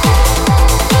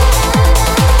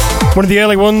 One of the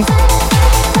early ones.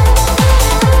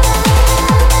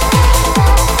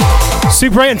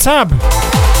 Super 8 and Tab.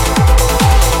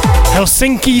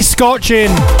 Helsinki Scorching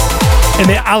in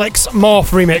the Alex Morph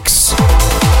remix.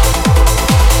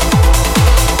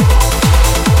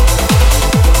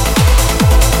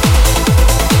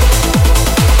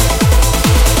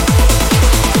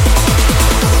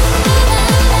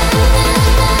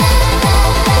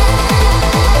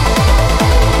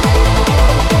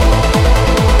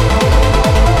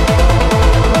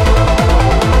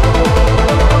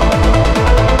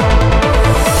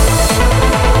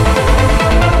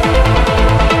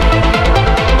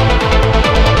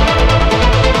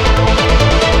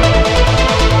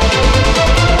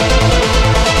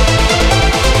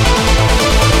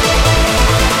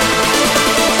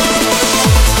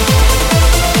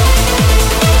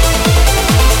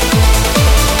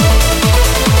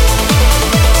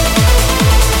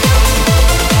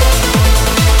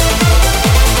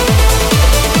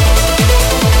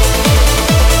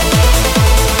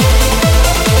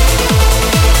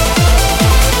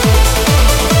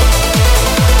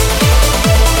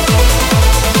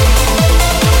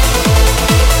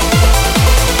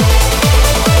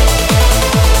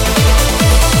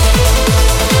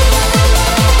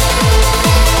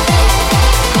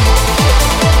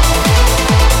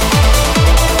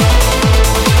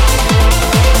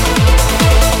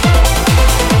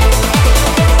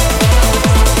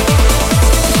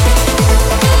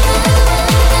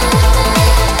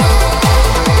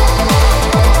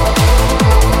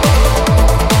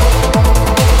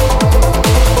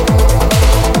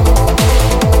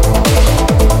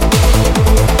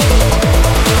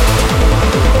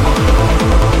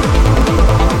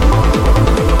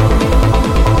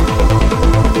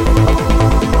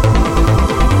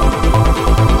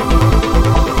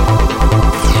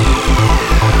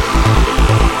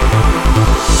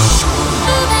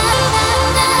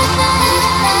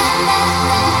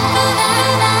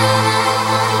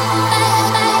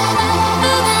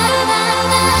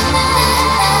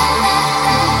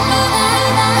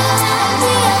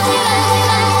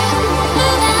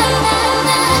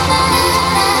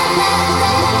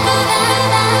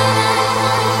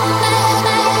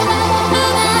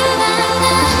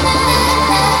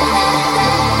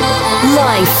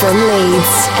 From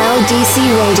Leeds, LDC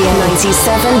Radio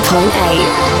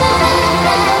 97.8.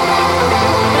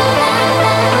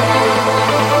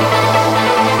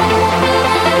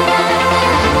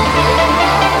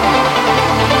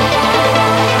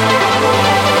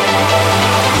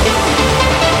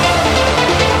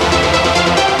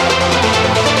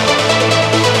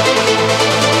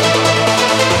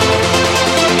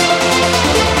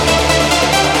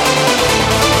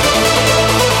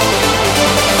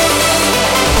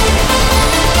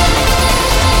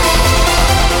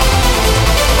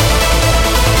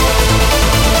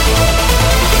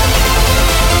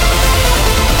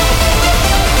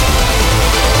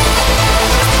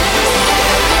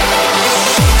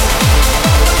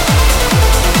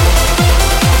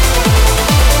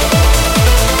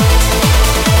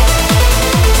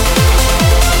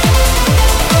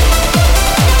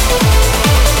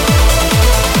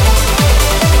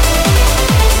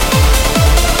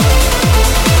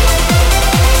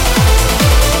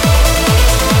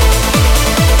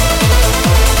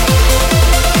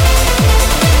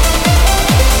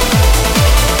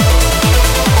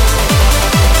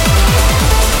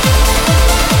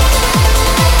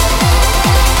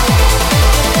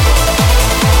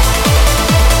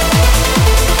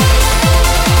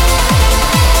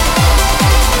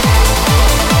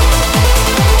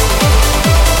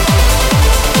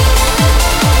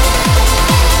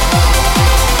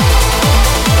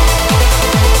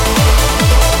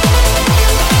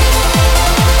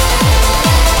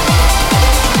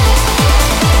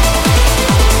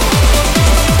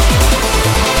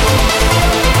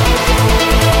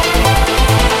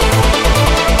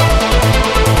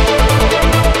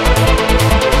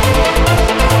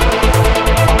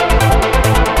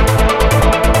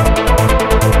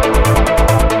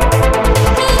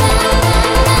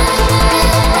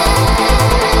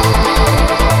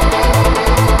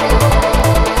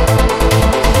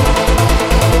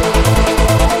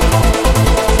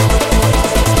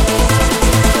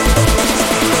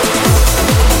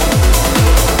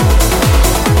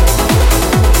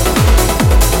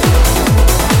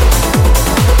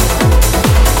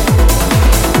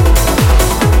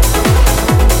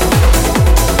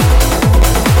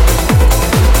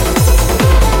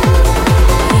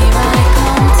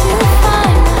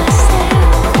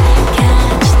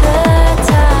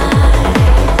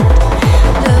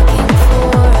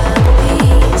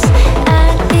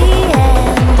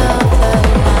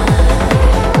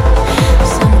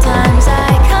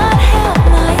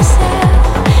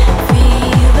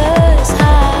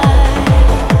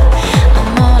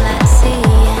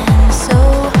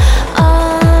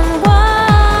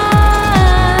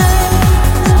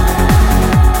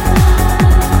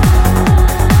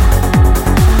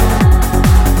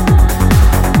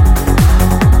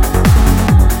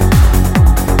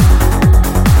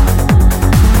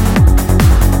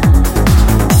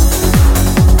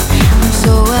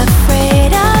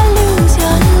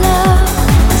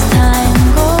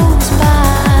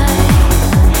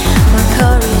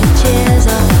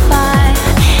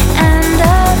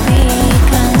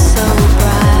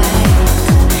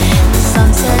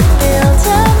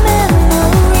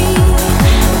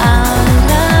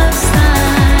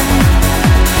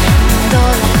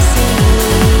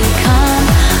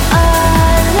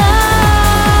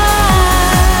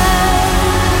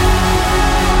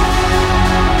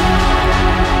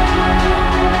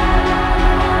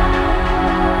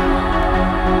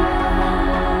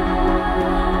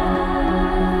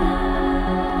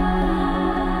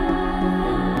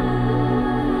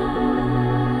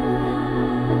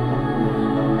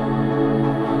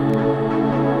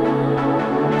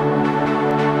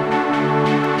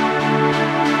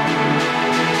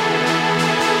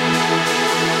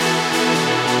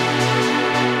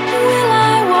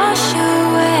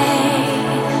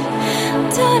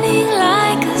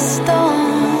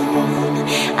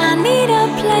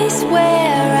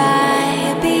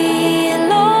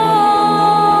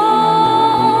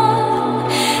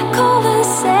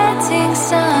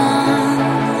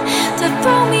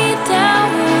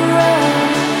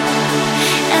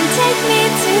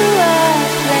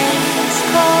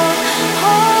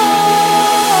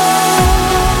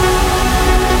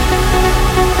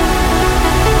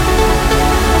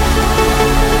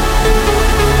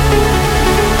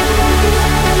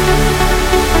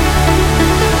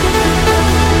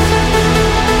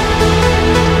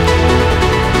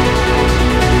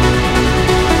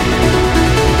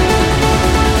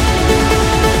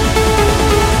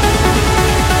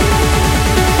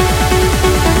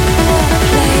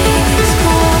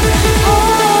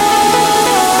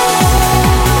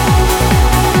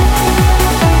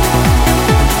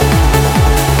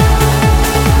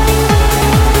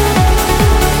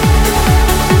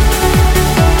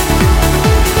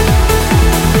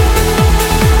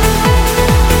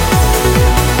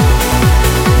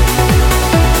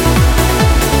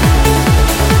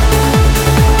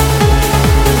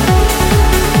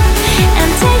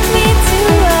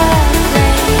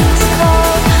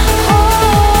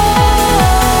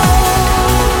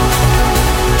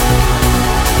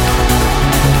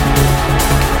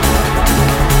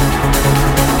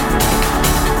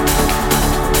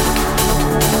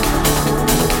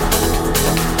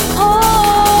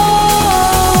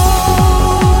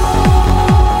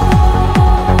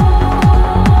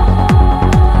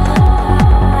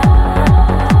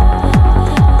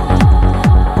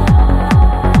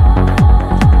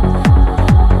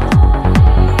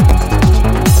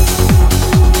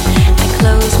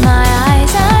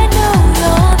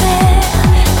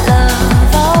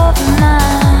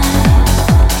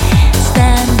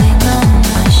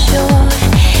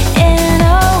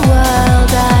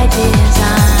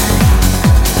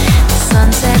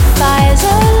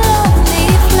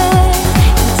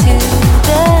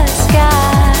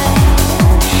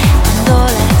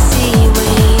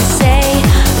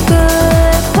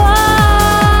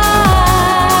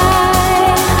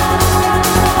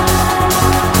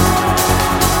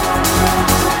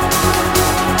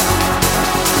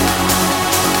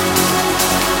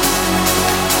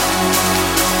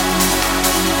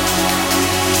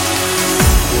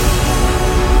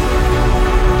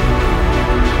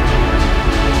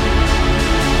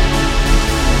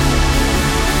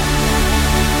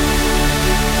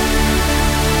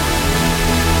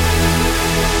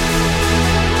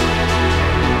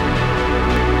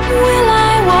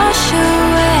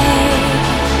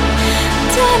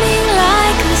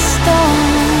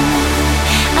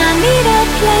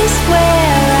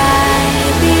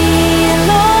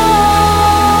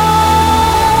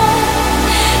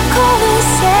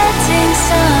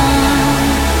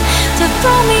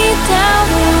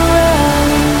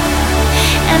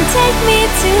 take me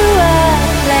to a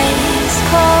place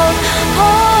called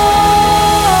home.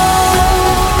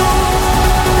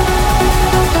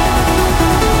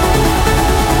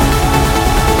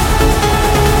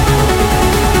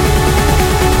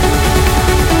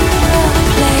 A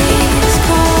place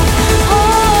called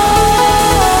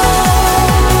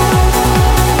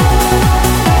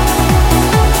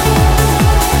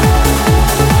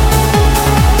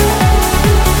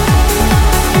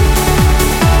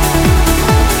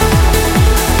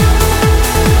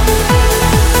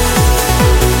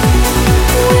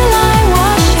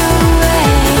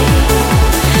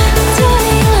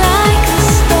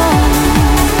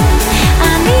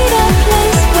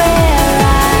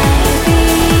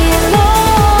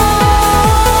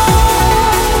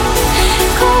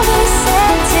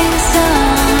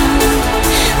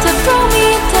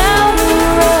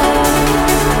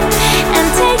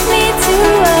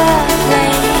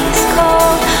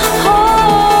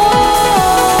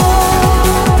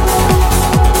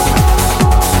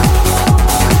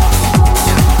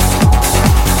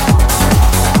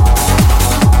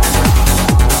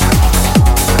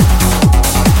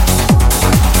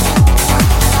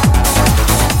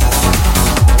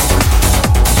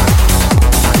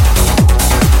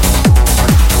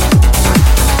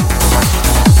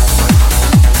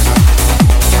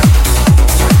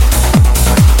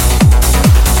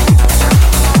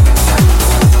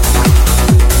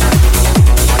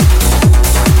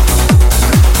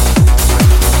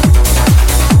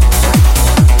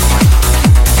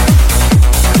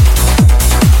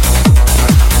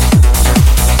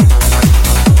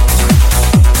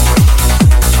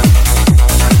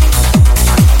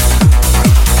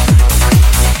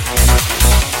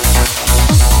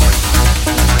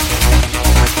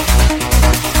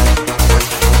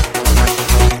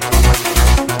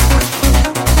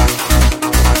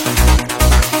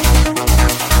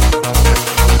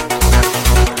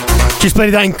Just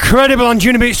played that incredible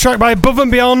Anjunabeats track by Above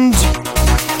and Beyond.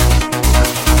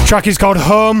 The track is called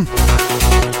Home.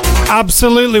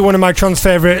 Absolutely one of my trance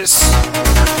favourites.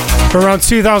 From around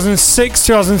 2006,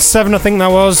 2007 I think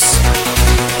that was.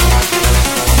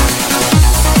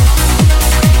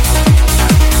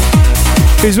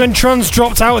 It was when trance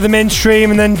dropped out of the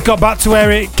mainstream and then got back to where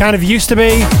it kind of used to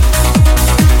be.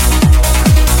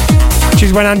 Which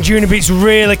is when Anjunabeats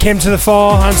really came to the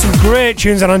fore, and some great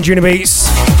tunes on Anjunabeats.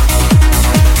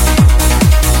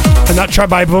 And that track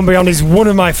by Above and Beyond is one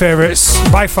of my favourites,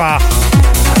 by far.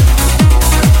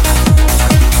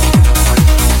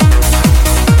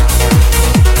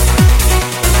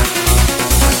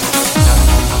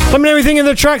 Let me know everything in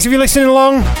the tracks if you're listening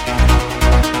along.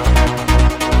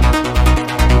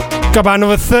 Got about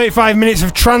another 35 minutes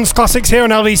of trance classics here on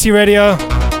LDC Radio.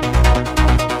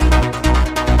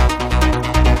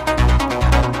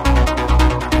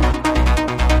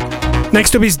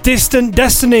 Next up is Distant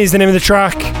Destiny is the name of the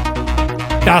track.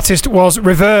 The artist was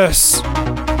Reverse.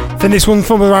 Then this one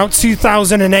from around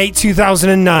 2008,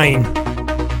 2009.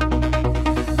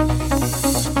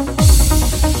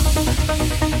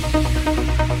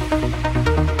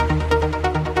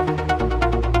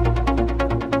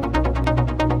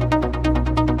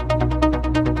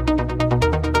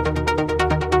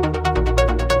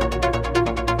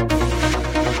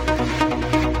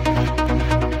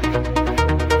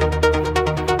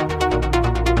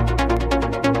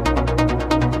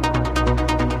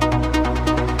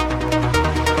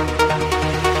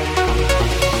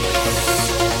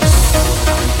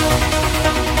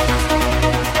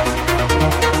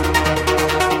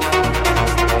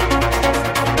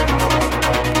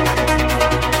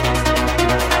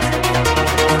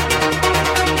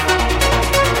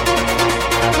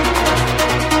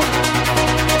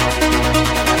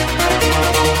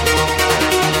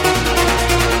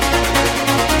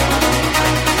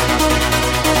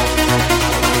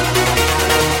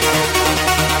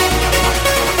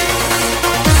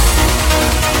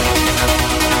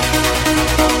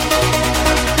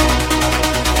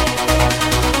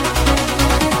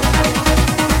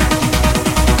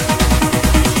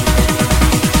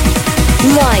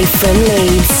 Live from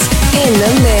Leeds, in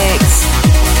the mix.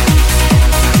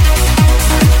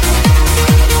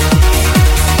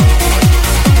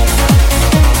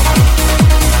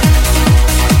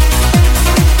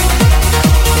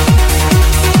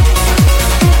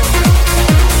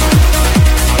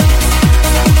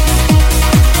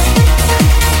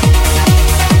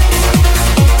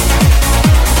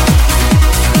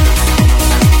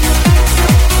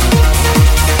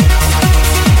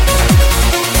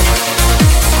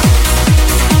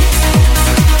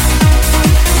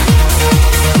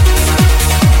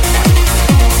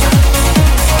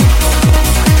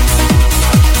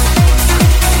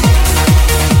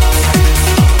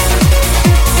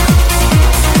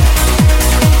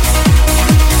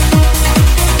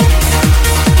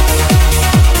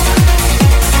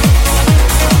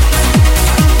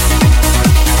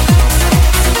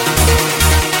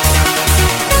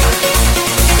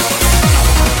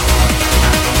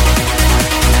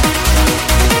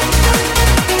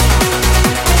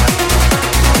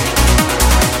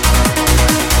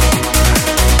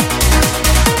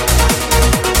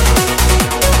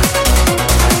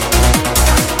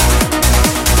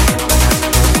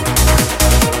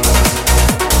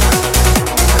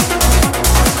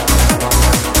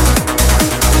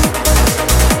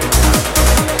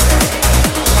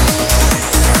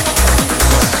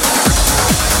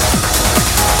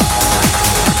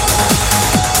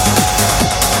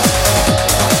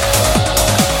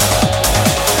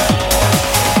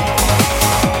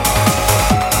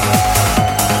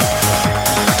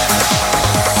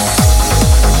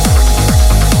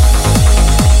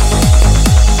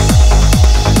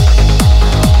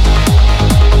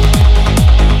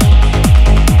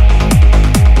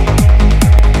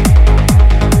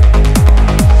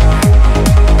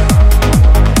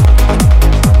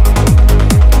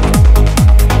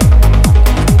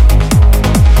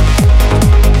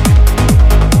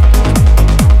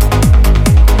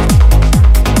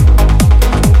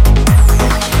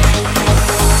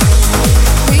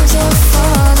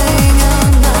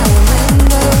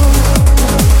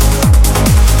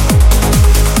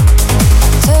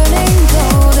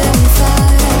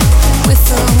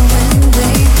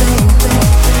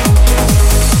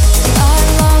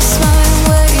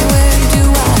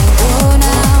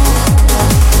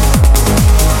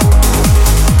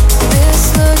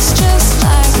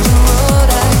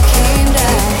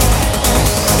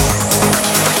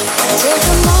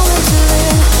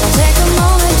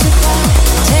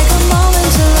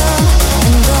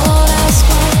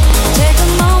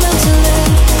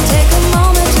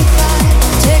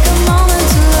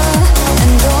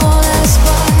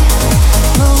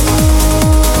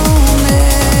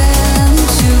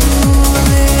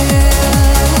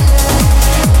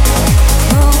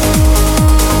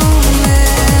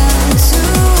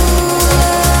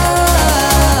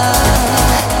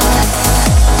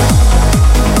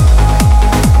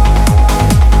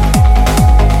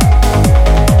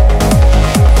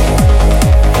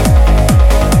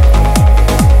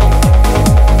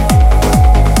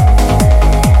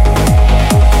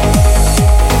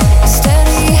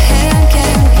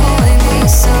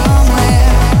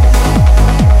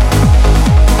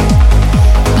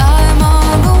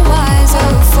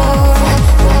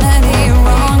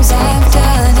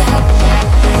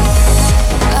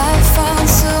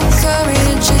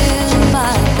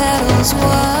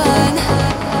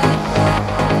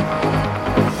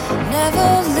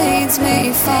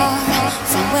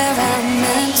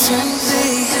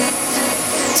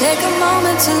 Take a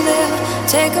moment to live,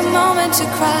 take a moment to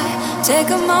cry,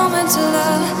 take a moment to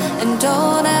love, and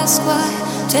don't ask why.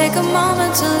 Take a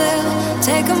moment to live,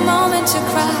 take a moment to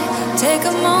cry, take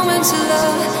a moment to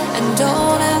love, and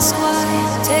don't ask why.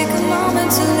 Take a moment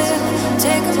to live,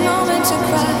 take a moment to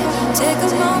cry, take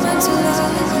a moment to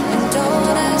love, and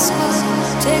don't ask why.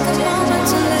 Take a moment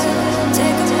to live,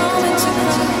 take a moment to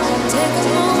cry, take a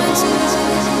moment to love,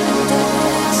 and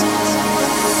don't ask why.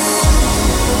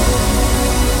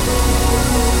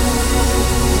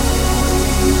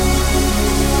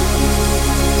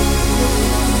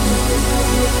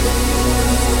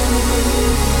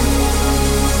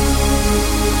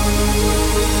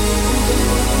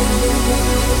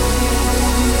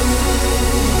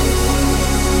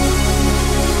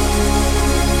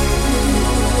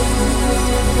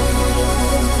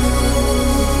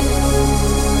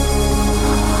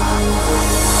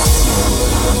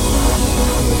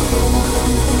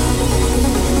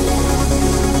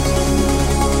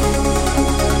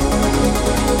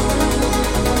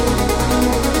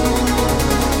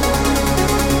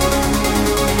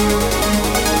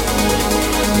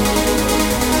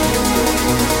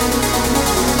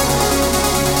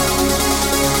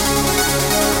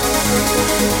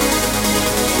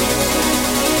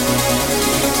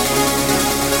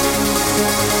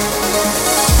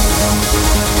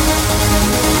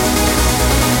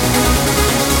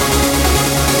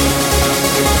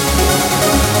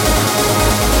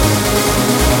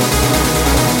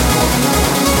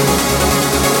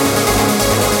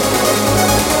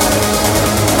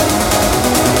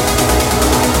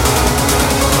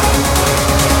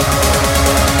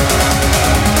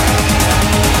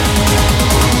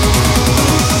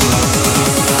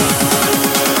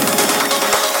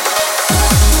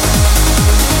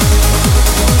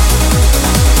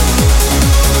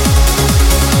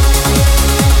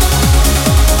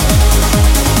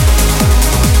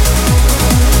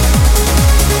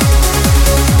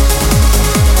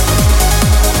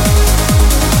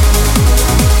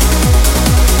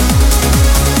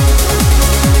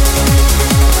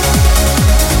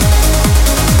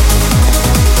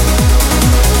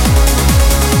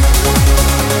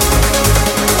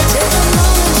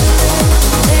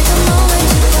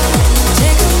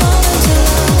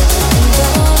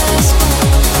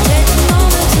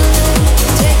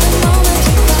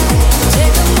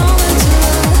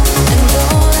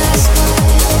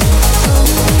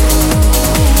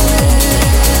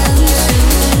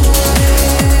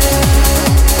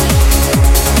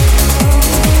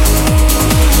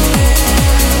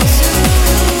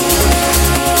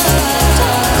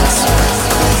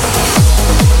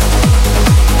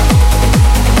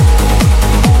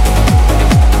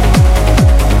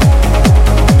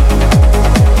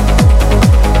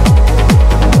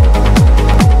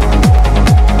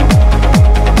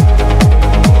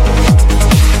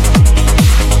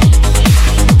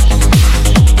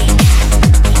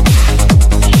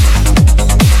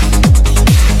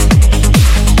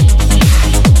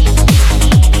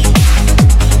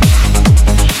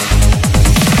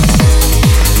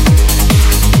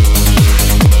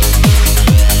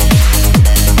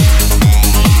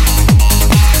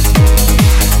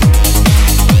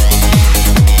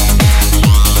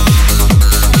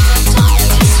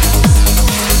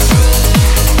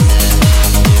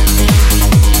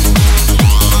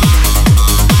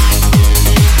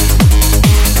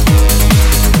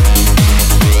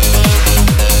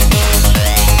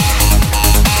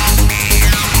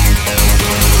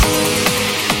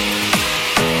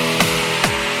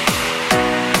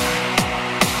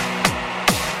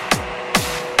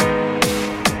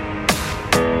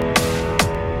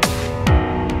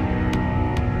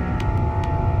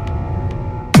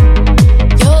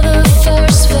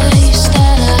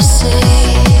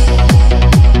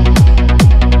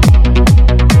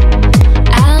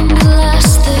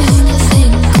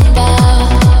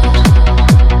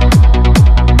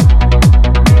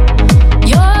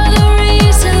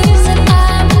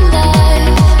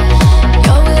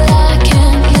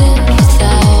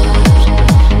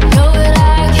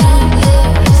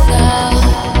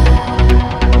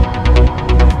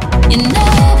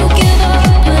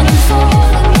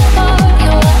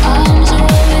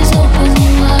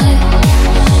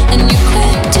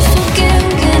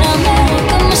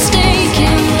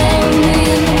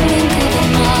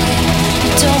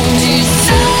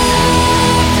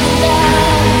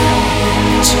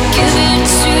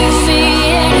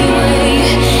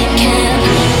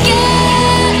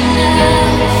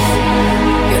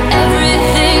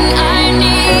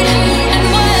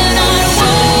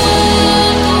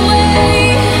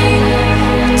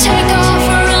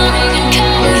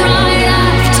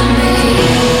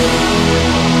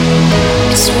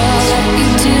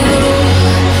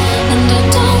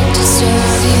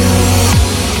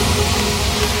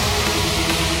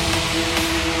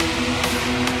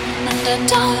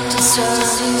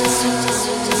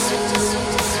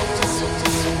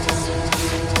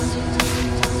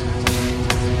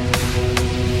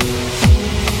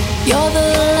 You're the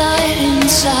light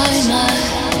inside my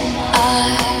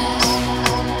eyes.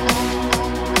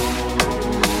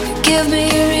 Give me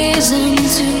a reason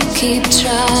to keep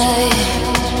trying.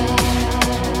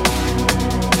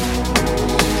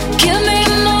 Give me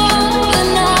more than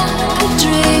I could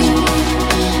dream,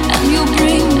 and you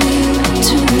bring me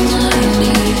to my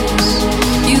knees.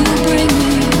 You bring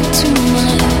me to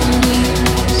my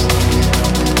knees.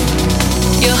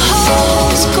 Your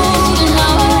heart is cold and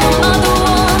I'm the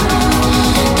one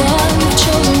that you've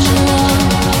chosen to love.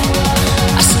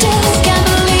 I still can't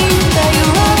believe that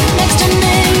you're right next to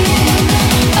me.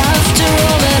 After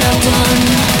all that I've done,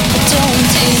 I don't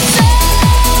deserve.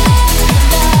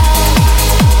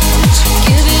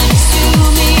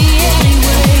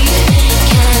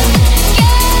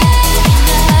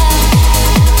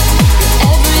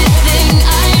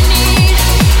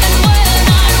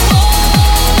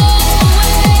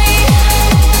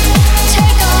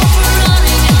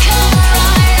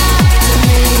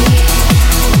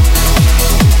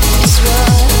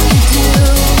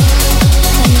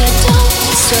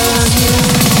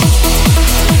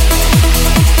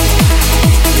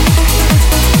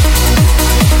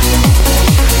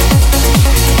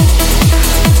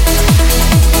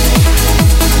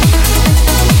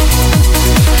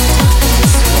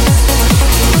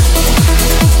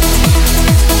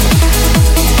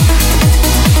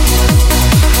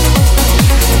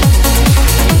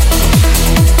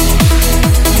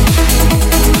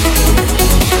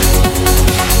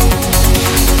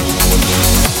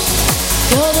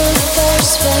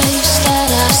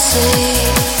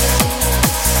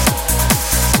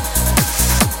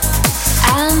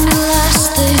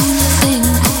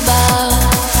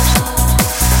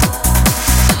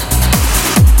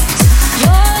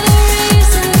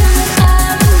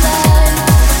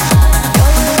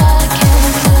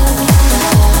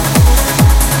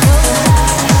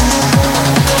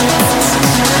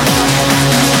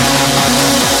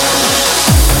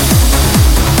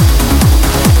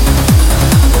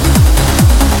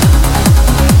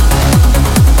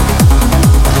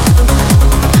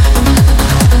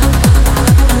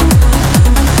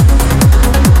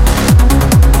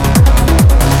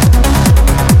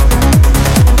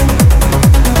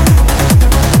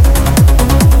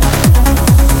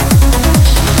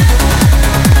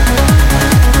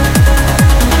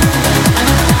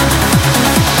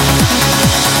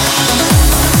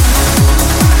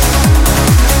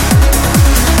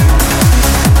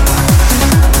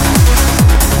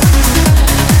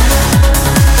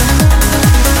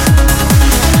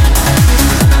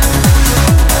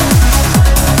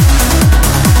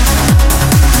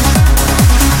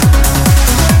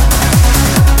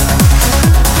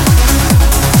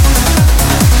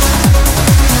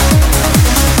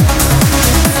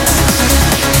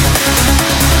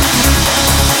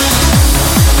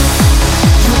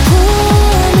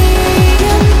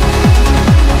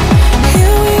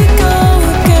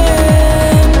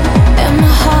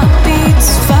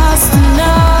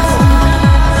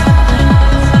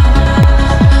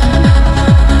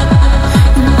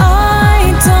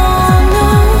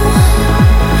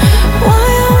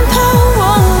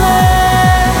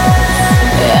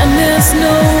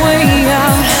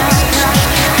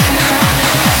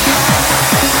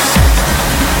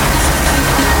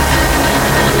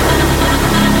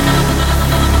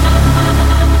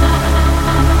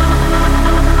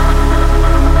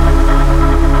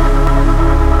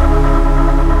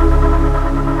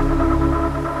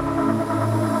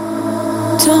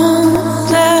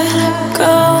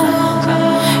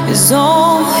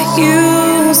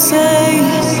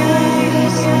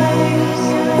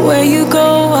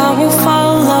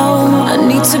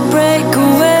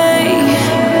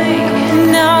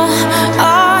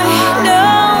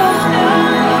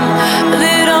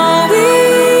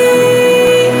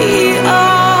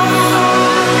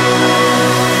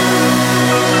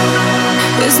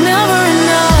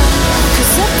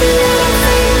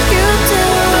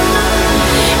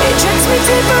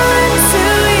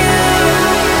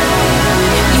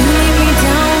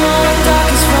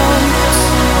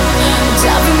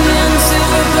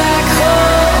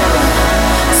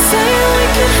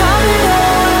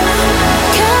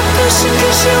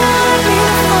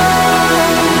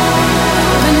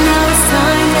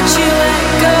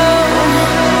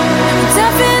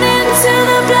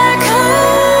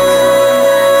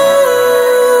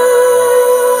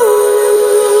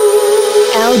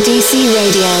 LDC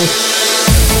Radio.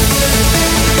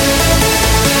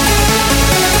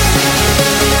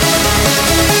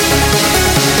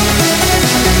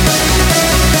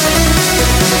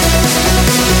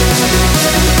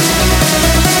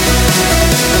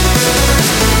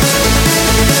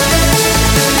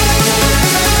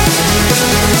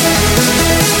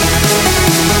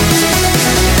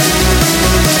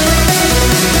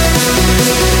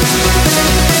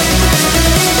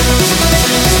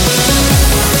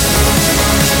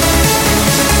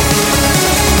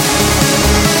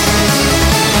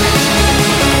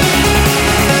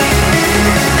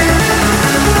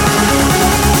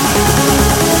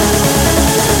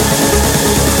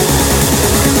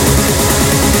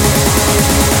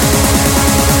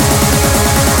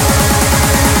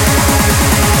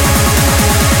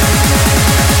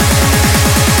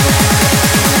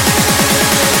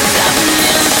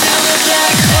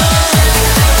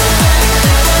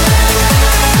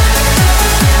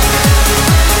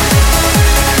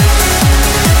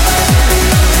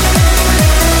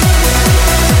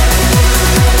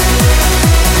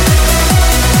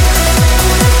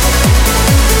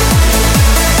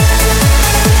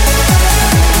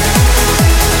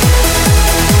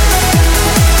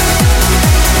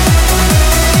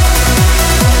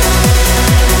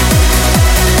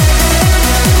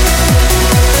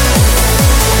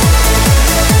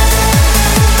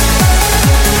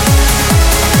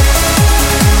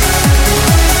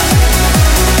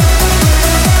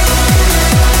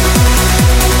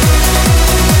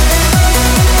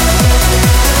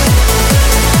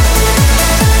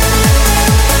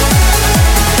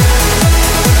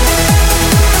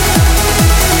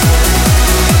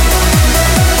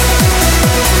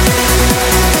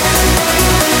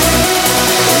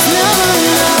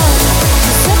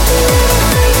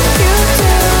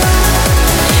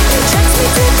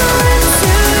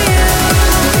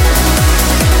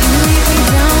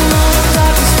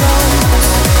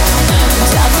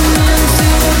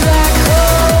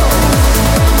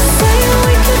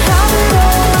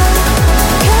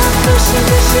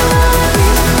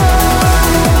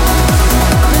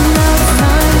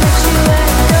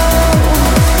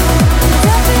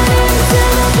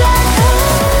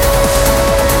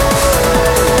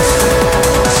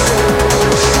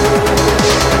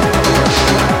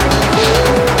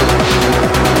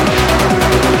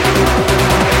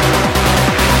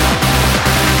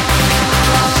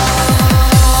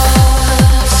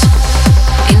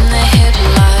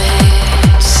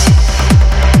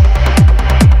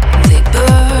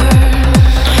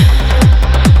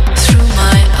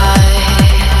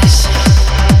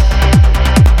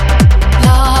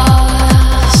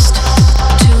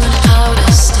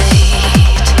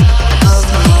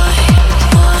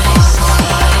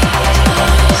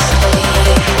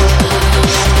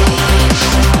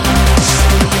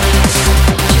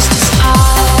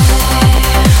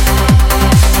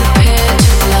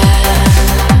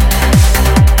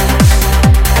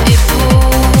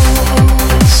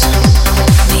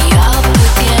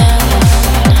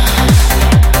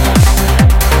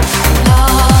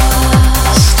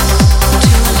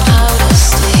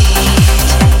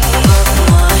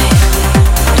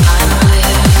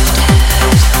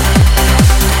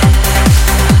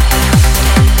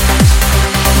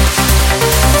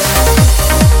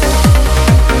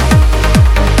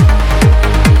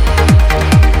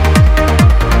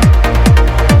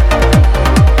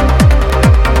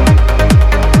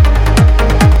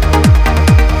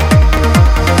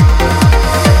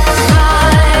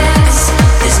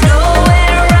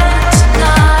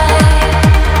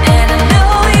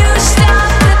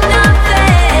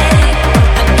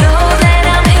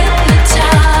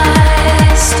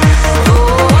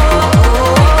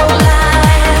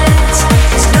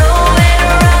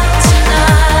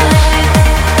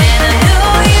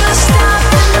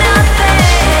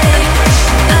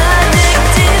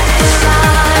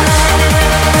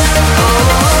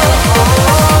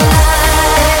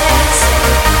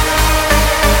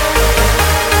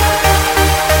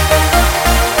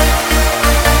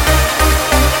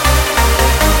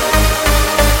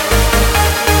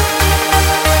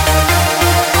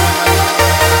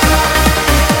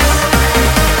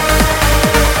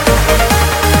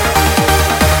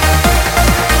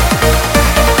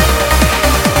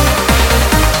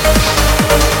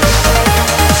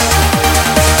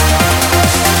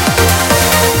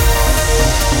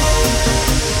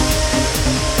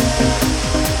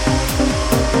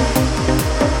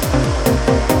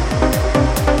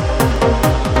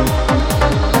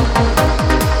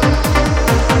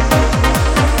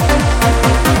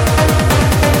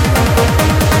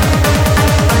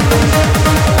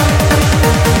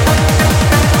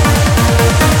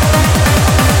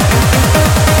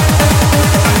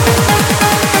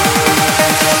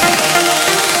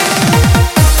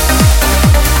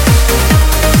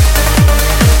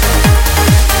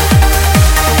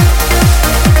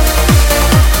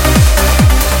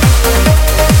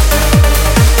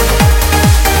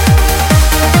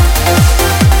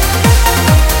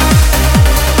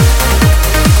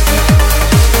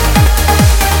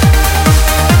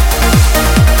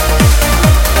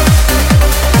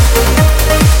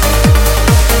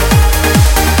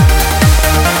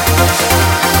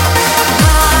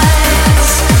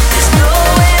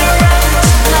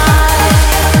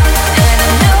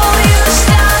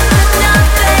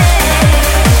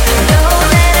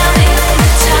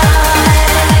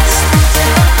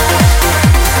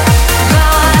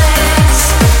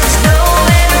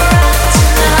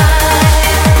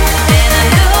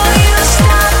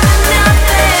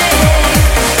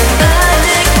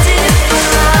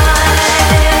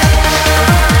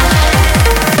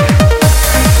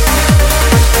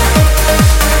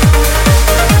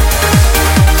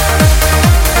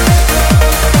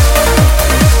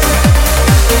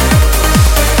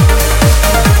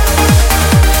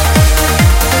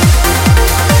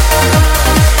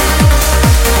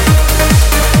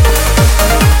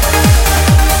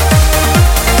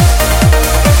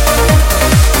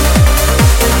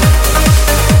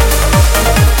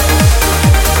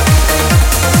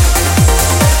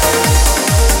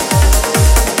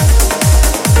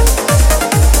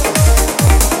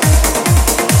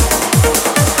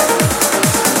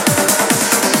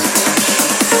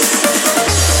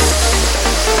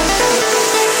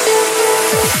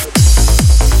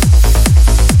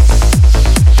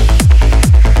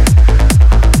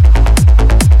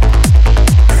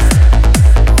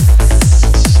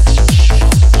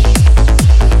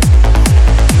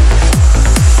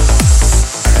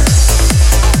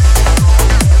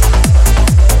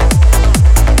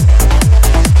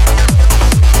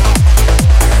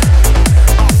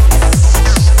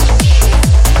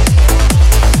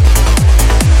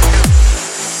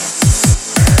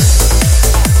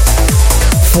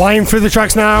 Flying through the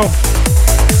tracks now.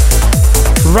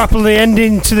 Rapidly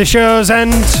ending to the show's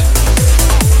end.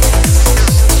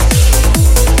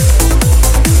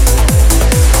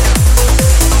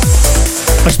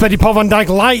 I just played Paul van Dyk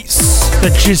Lights, the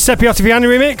Giuseppe Ottaviani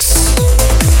remix.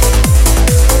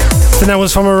 And that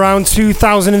was from around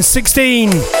 2016.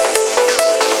 And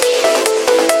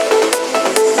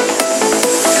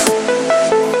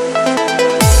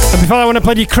before that, I want to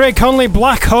play you Craig Conley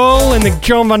Black Hole in the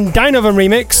John Van Dynoven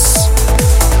remix.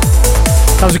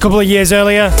 That was a couple of years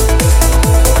earlier.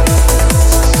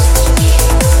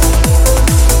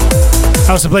 I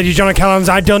also played you John O'Callaghan's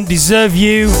I Don't Deserve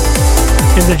You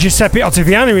in the Giuseppe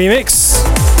Ottaviani remix.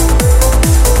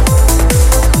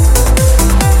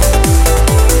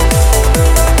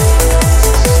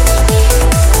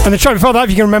 And the track before that, if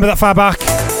you can remember that far back,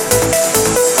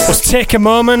 was Take a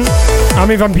Moment,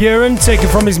 Armin van Buuren, taken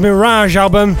from his Mirage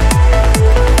album.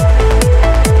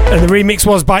 And the remix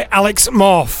was by Alex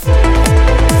Morph.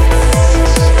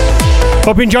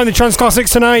 Hope you enjoyed the trance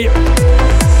classics tonight.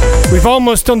 We've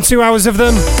almost done 2 hours of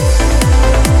them.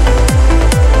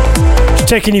 Just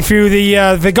taking you through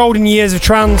the golden years of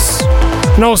trance,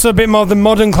 and also a bit more of the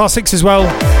modern classics as well.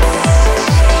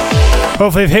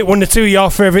 Hopefully I've hit 1 or 2 of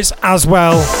your favourites as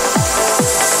well.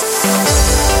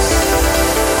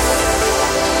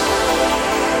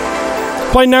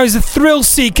 Playing now is the Thrill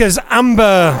Seekers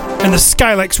Amber and the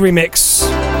Skylex remix.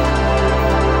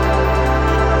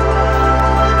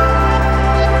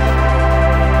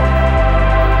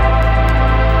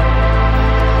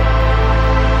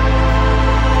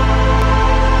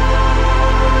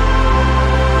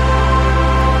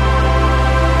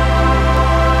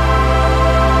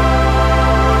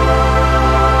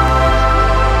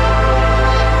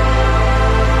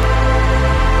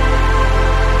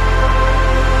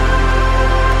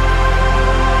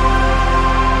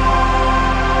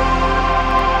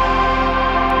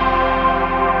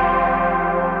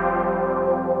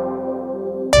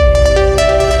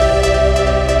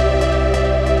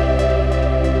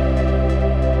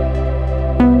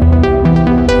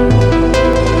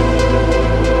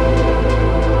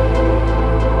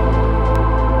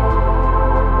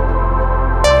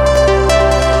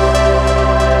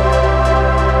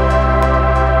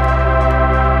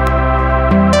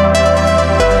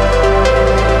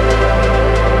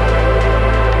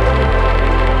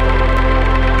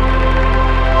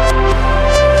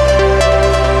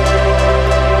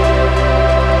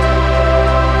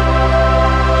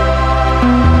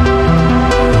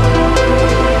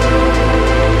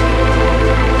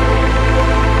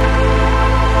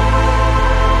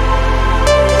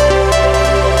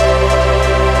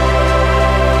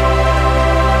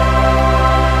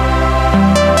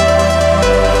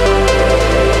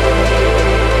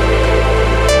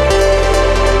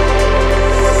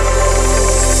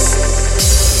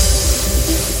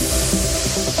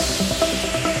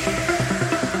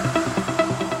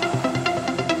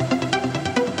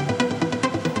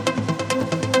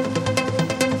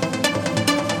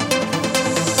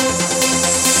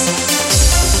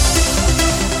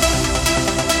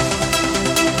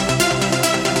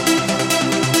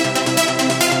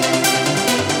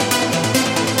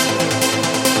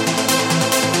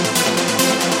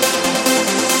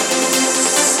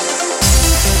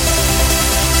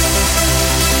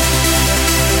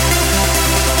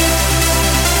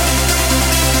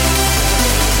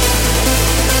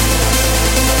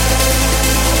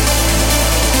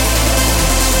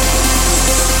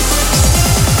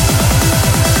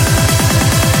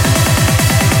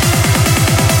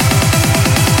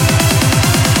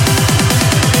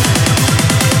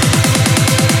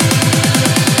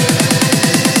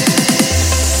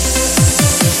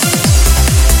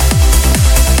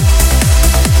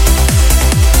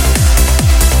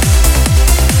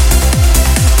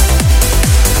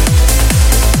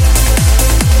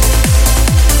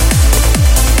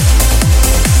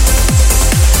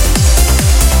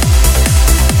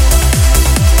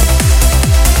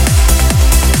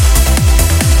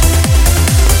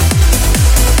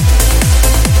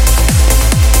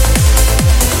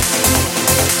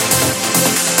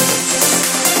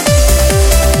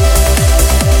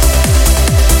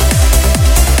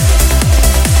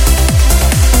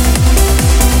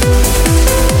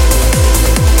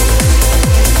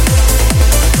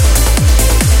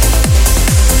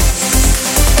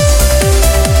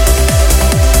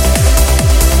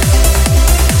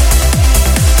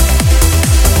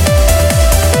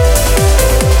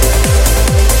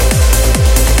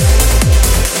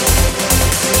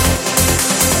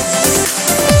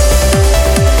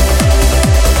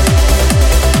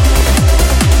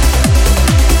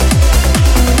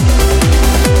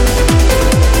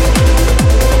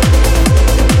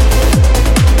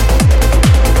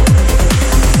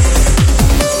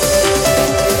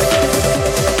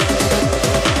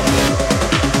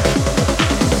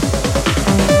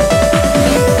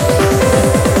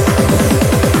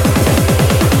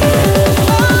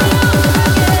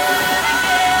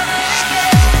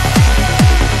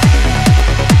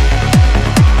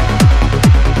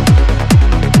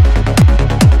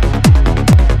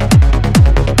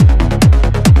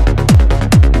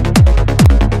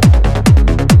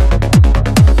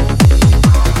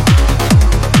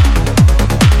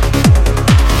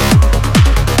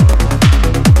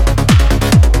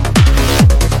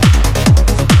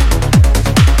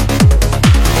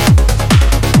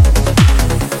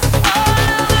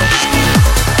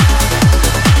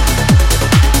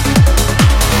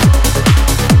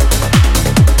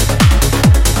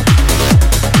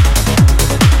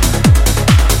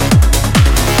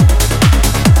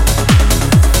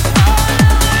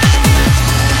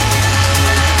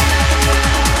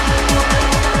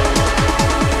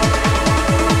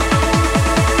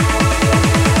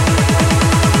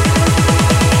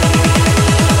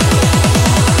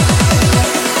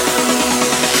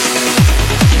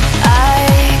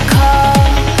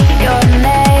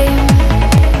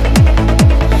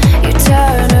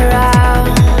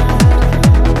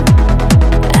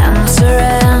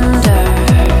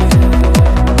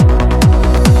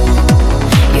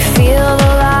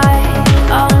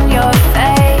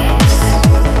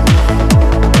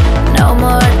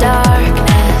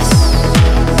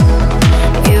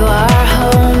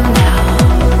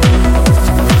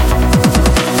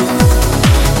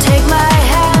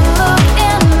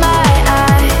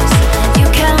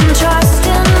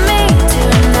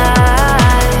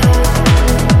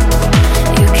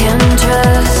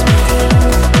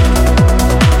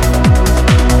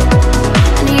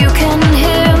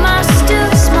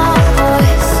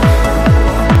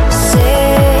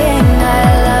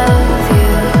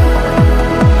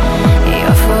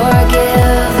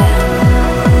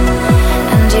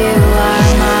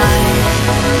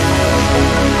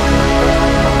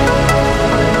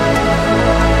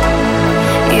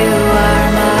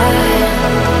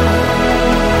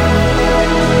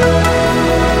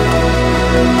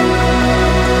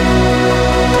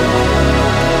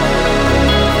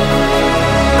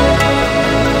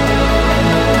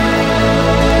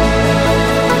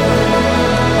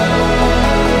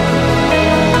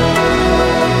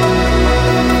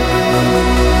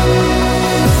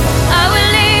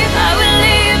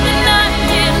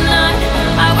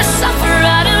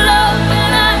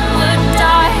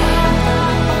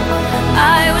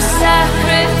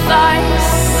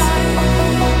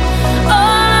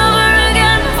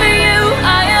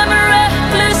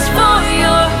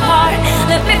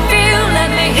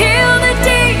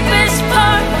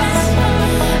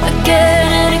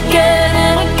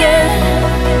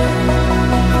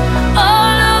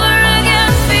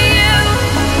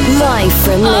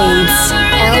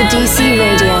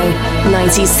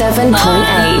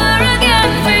 97.8.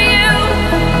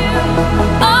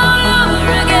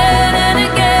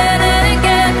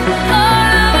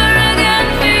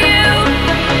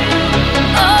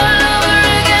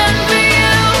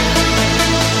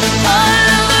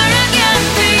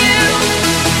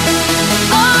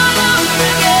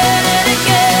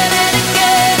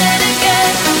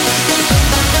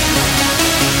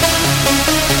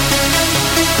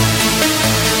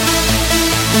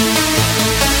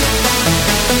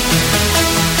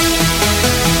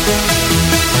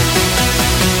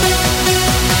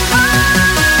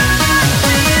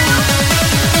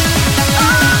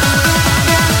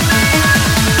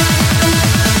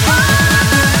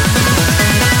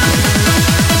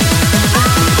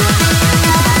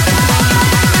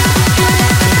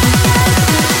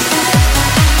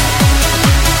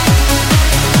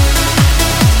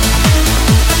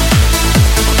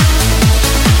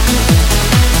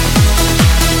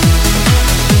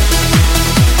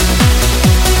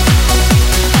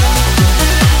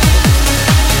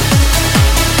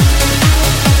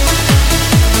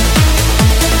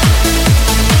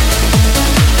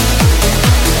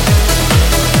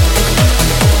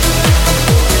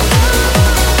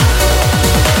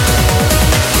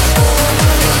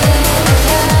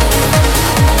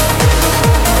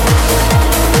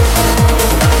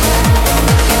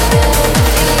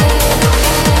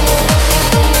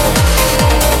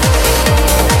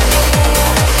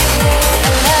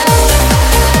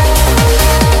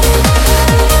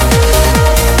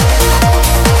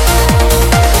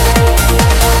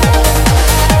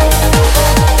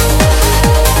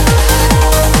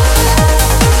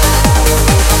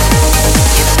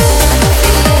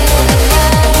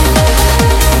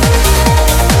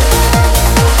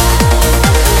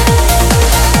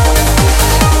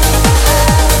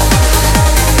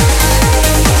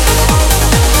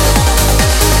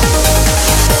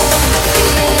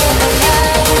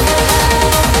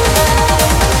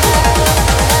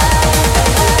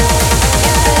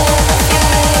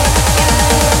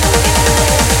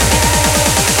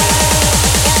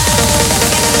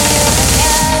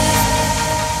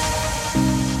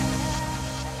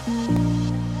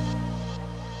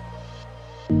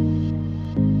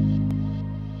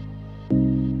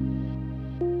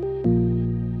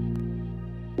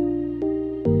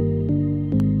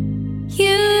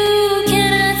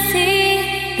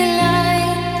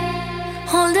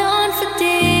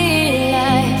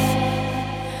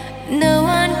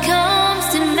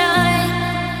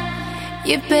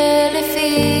 You barely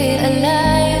feel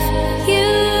alive.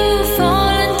 You fall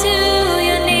onto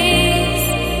your knees.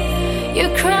 You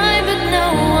cry but no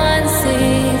one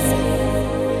sees.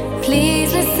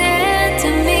 Please listen to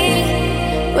me.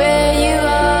 Where you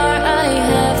are, I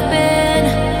have been.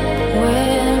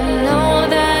 When all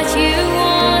that you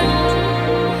want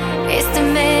is to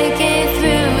make it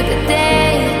through the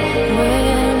day.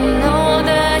 When all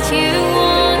that you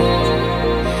want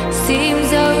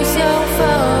seems oh so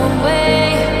far away.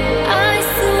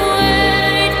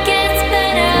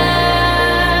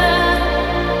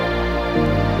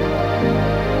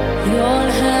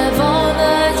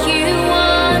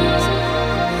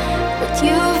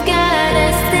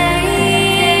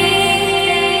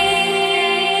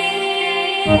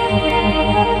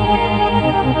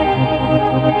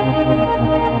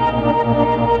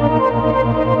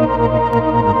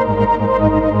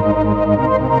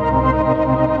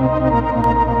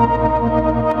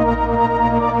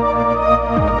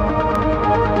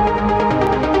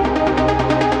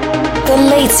 The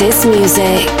latest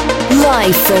music,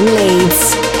 live from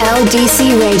Leeds,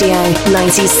 LDC Radio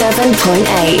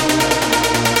 97.8.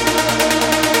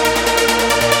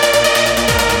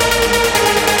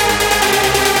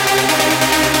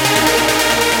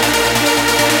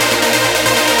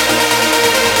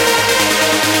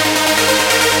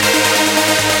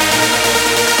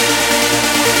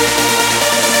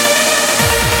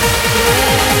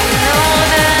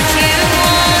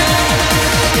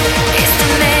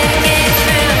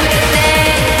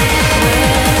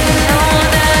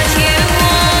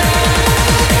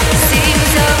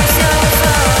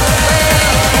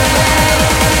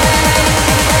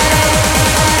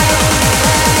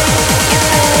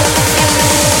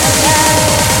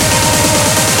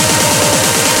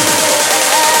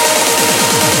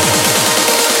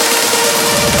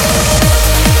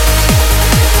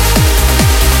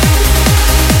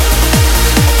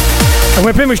 And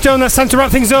we're pretty much done. That's time to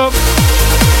wrap things up.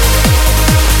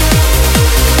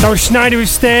 That was Schneider with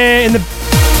Stay in the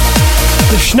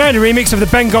Schneider remix of the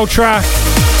Bengal track.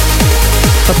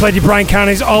 I played you Brian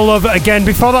Carney's All Over Again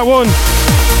before that one.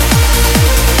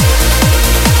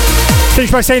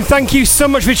 Finish by saying thank you so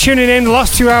much for tuning in. The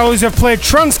last 2 hours I've played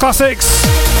trance classics.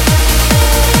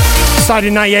 Started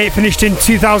in 98, finished in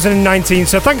 2019.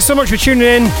 So thanks so much for tuning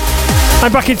in.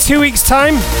 I'm back in 2 weeks'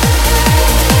 time.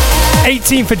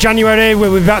 18th of January,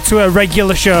 we'll be back to a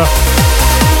regular show.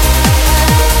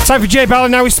 Time for Jay Ballard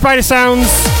now with Spider Sounds.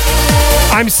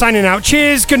 I'm signing out.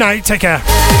 Cheers, good night, take care.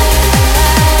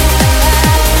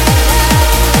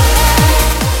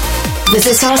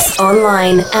 Visit us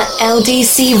online at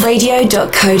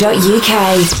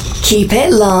ldcradio.co.uk. Keep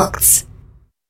it locked.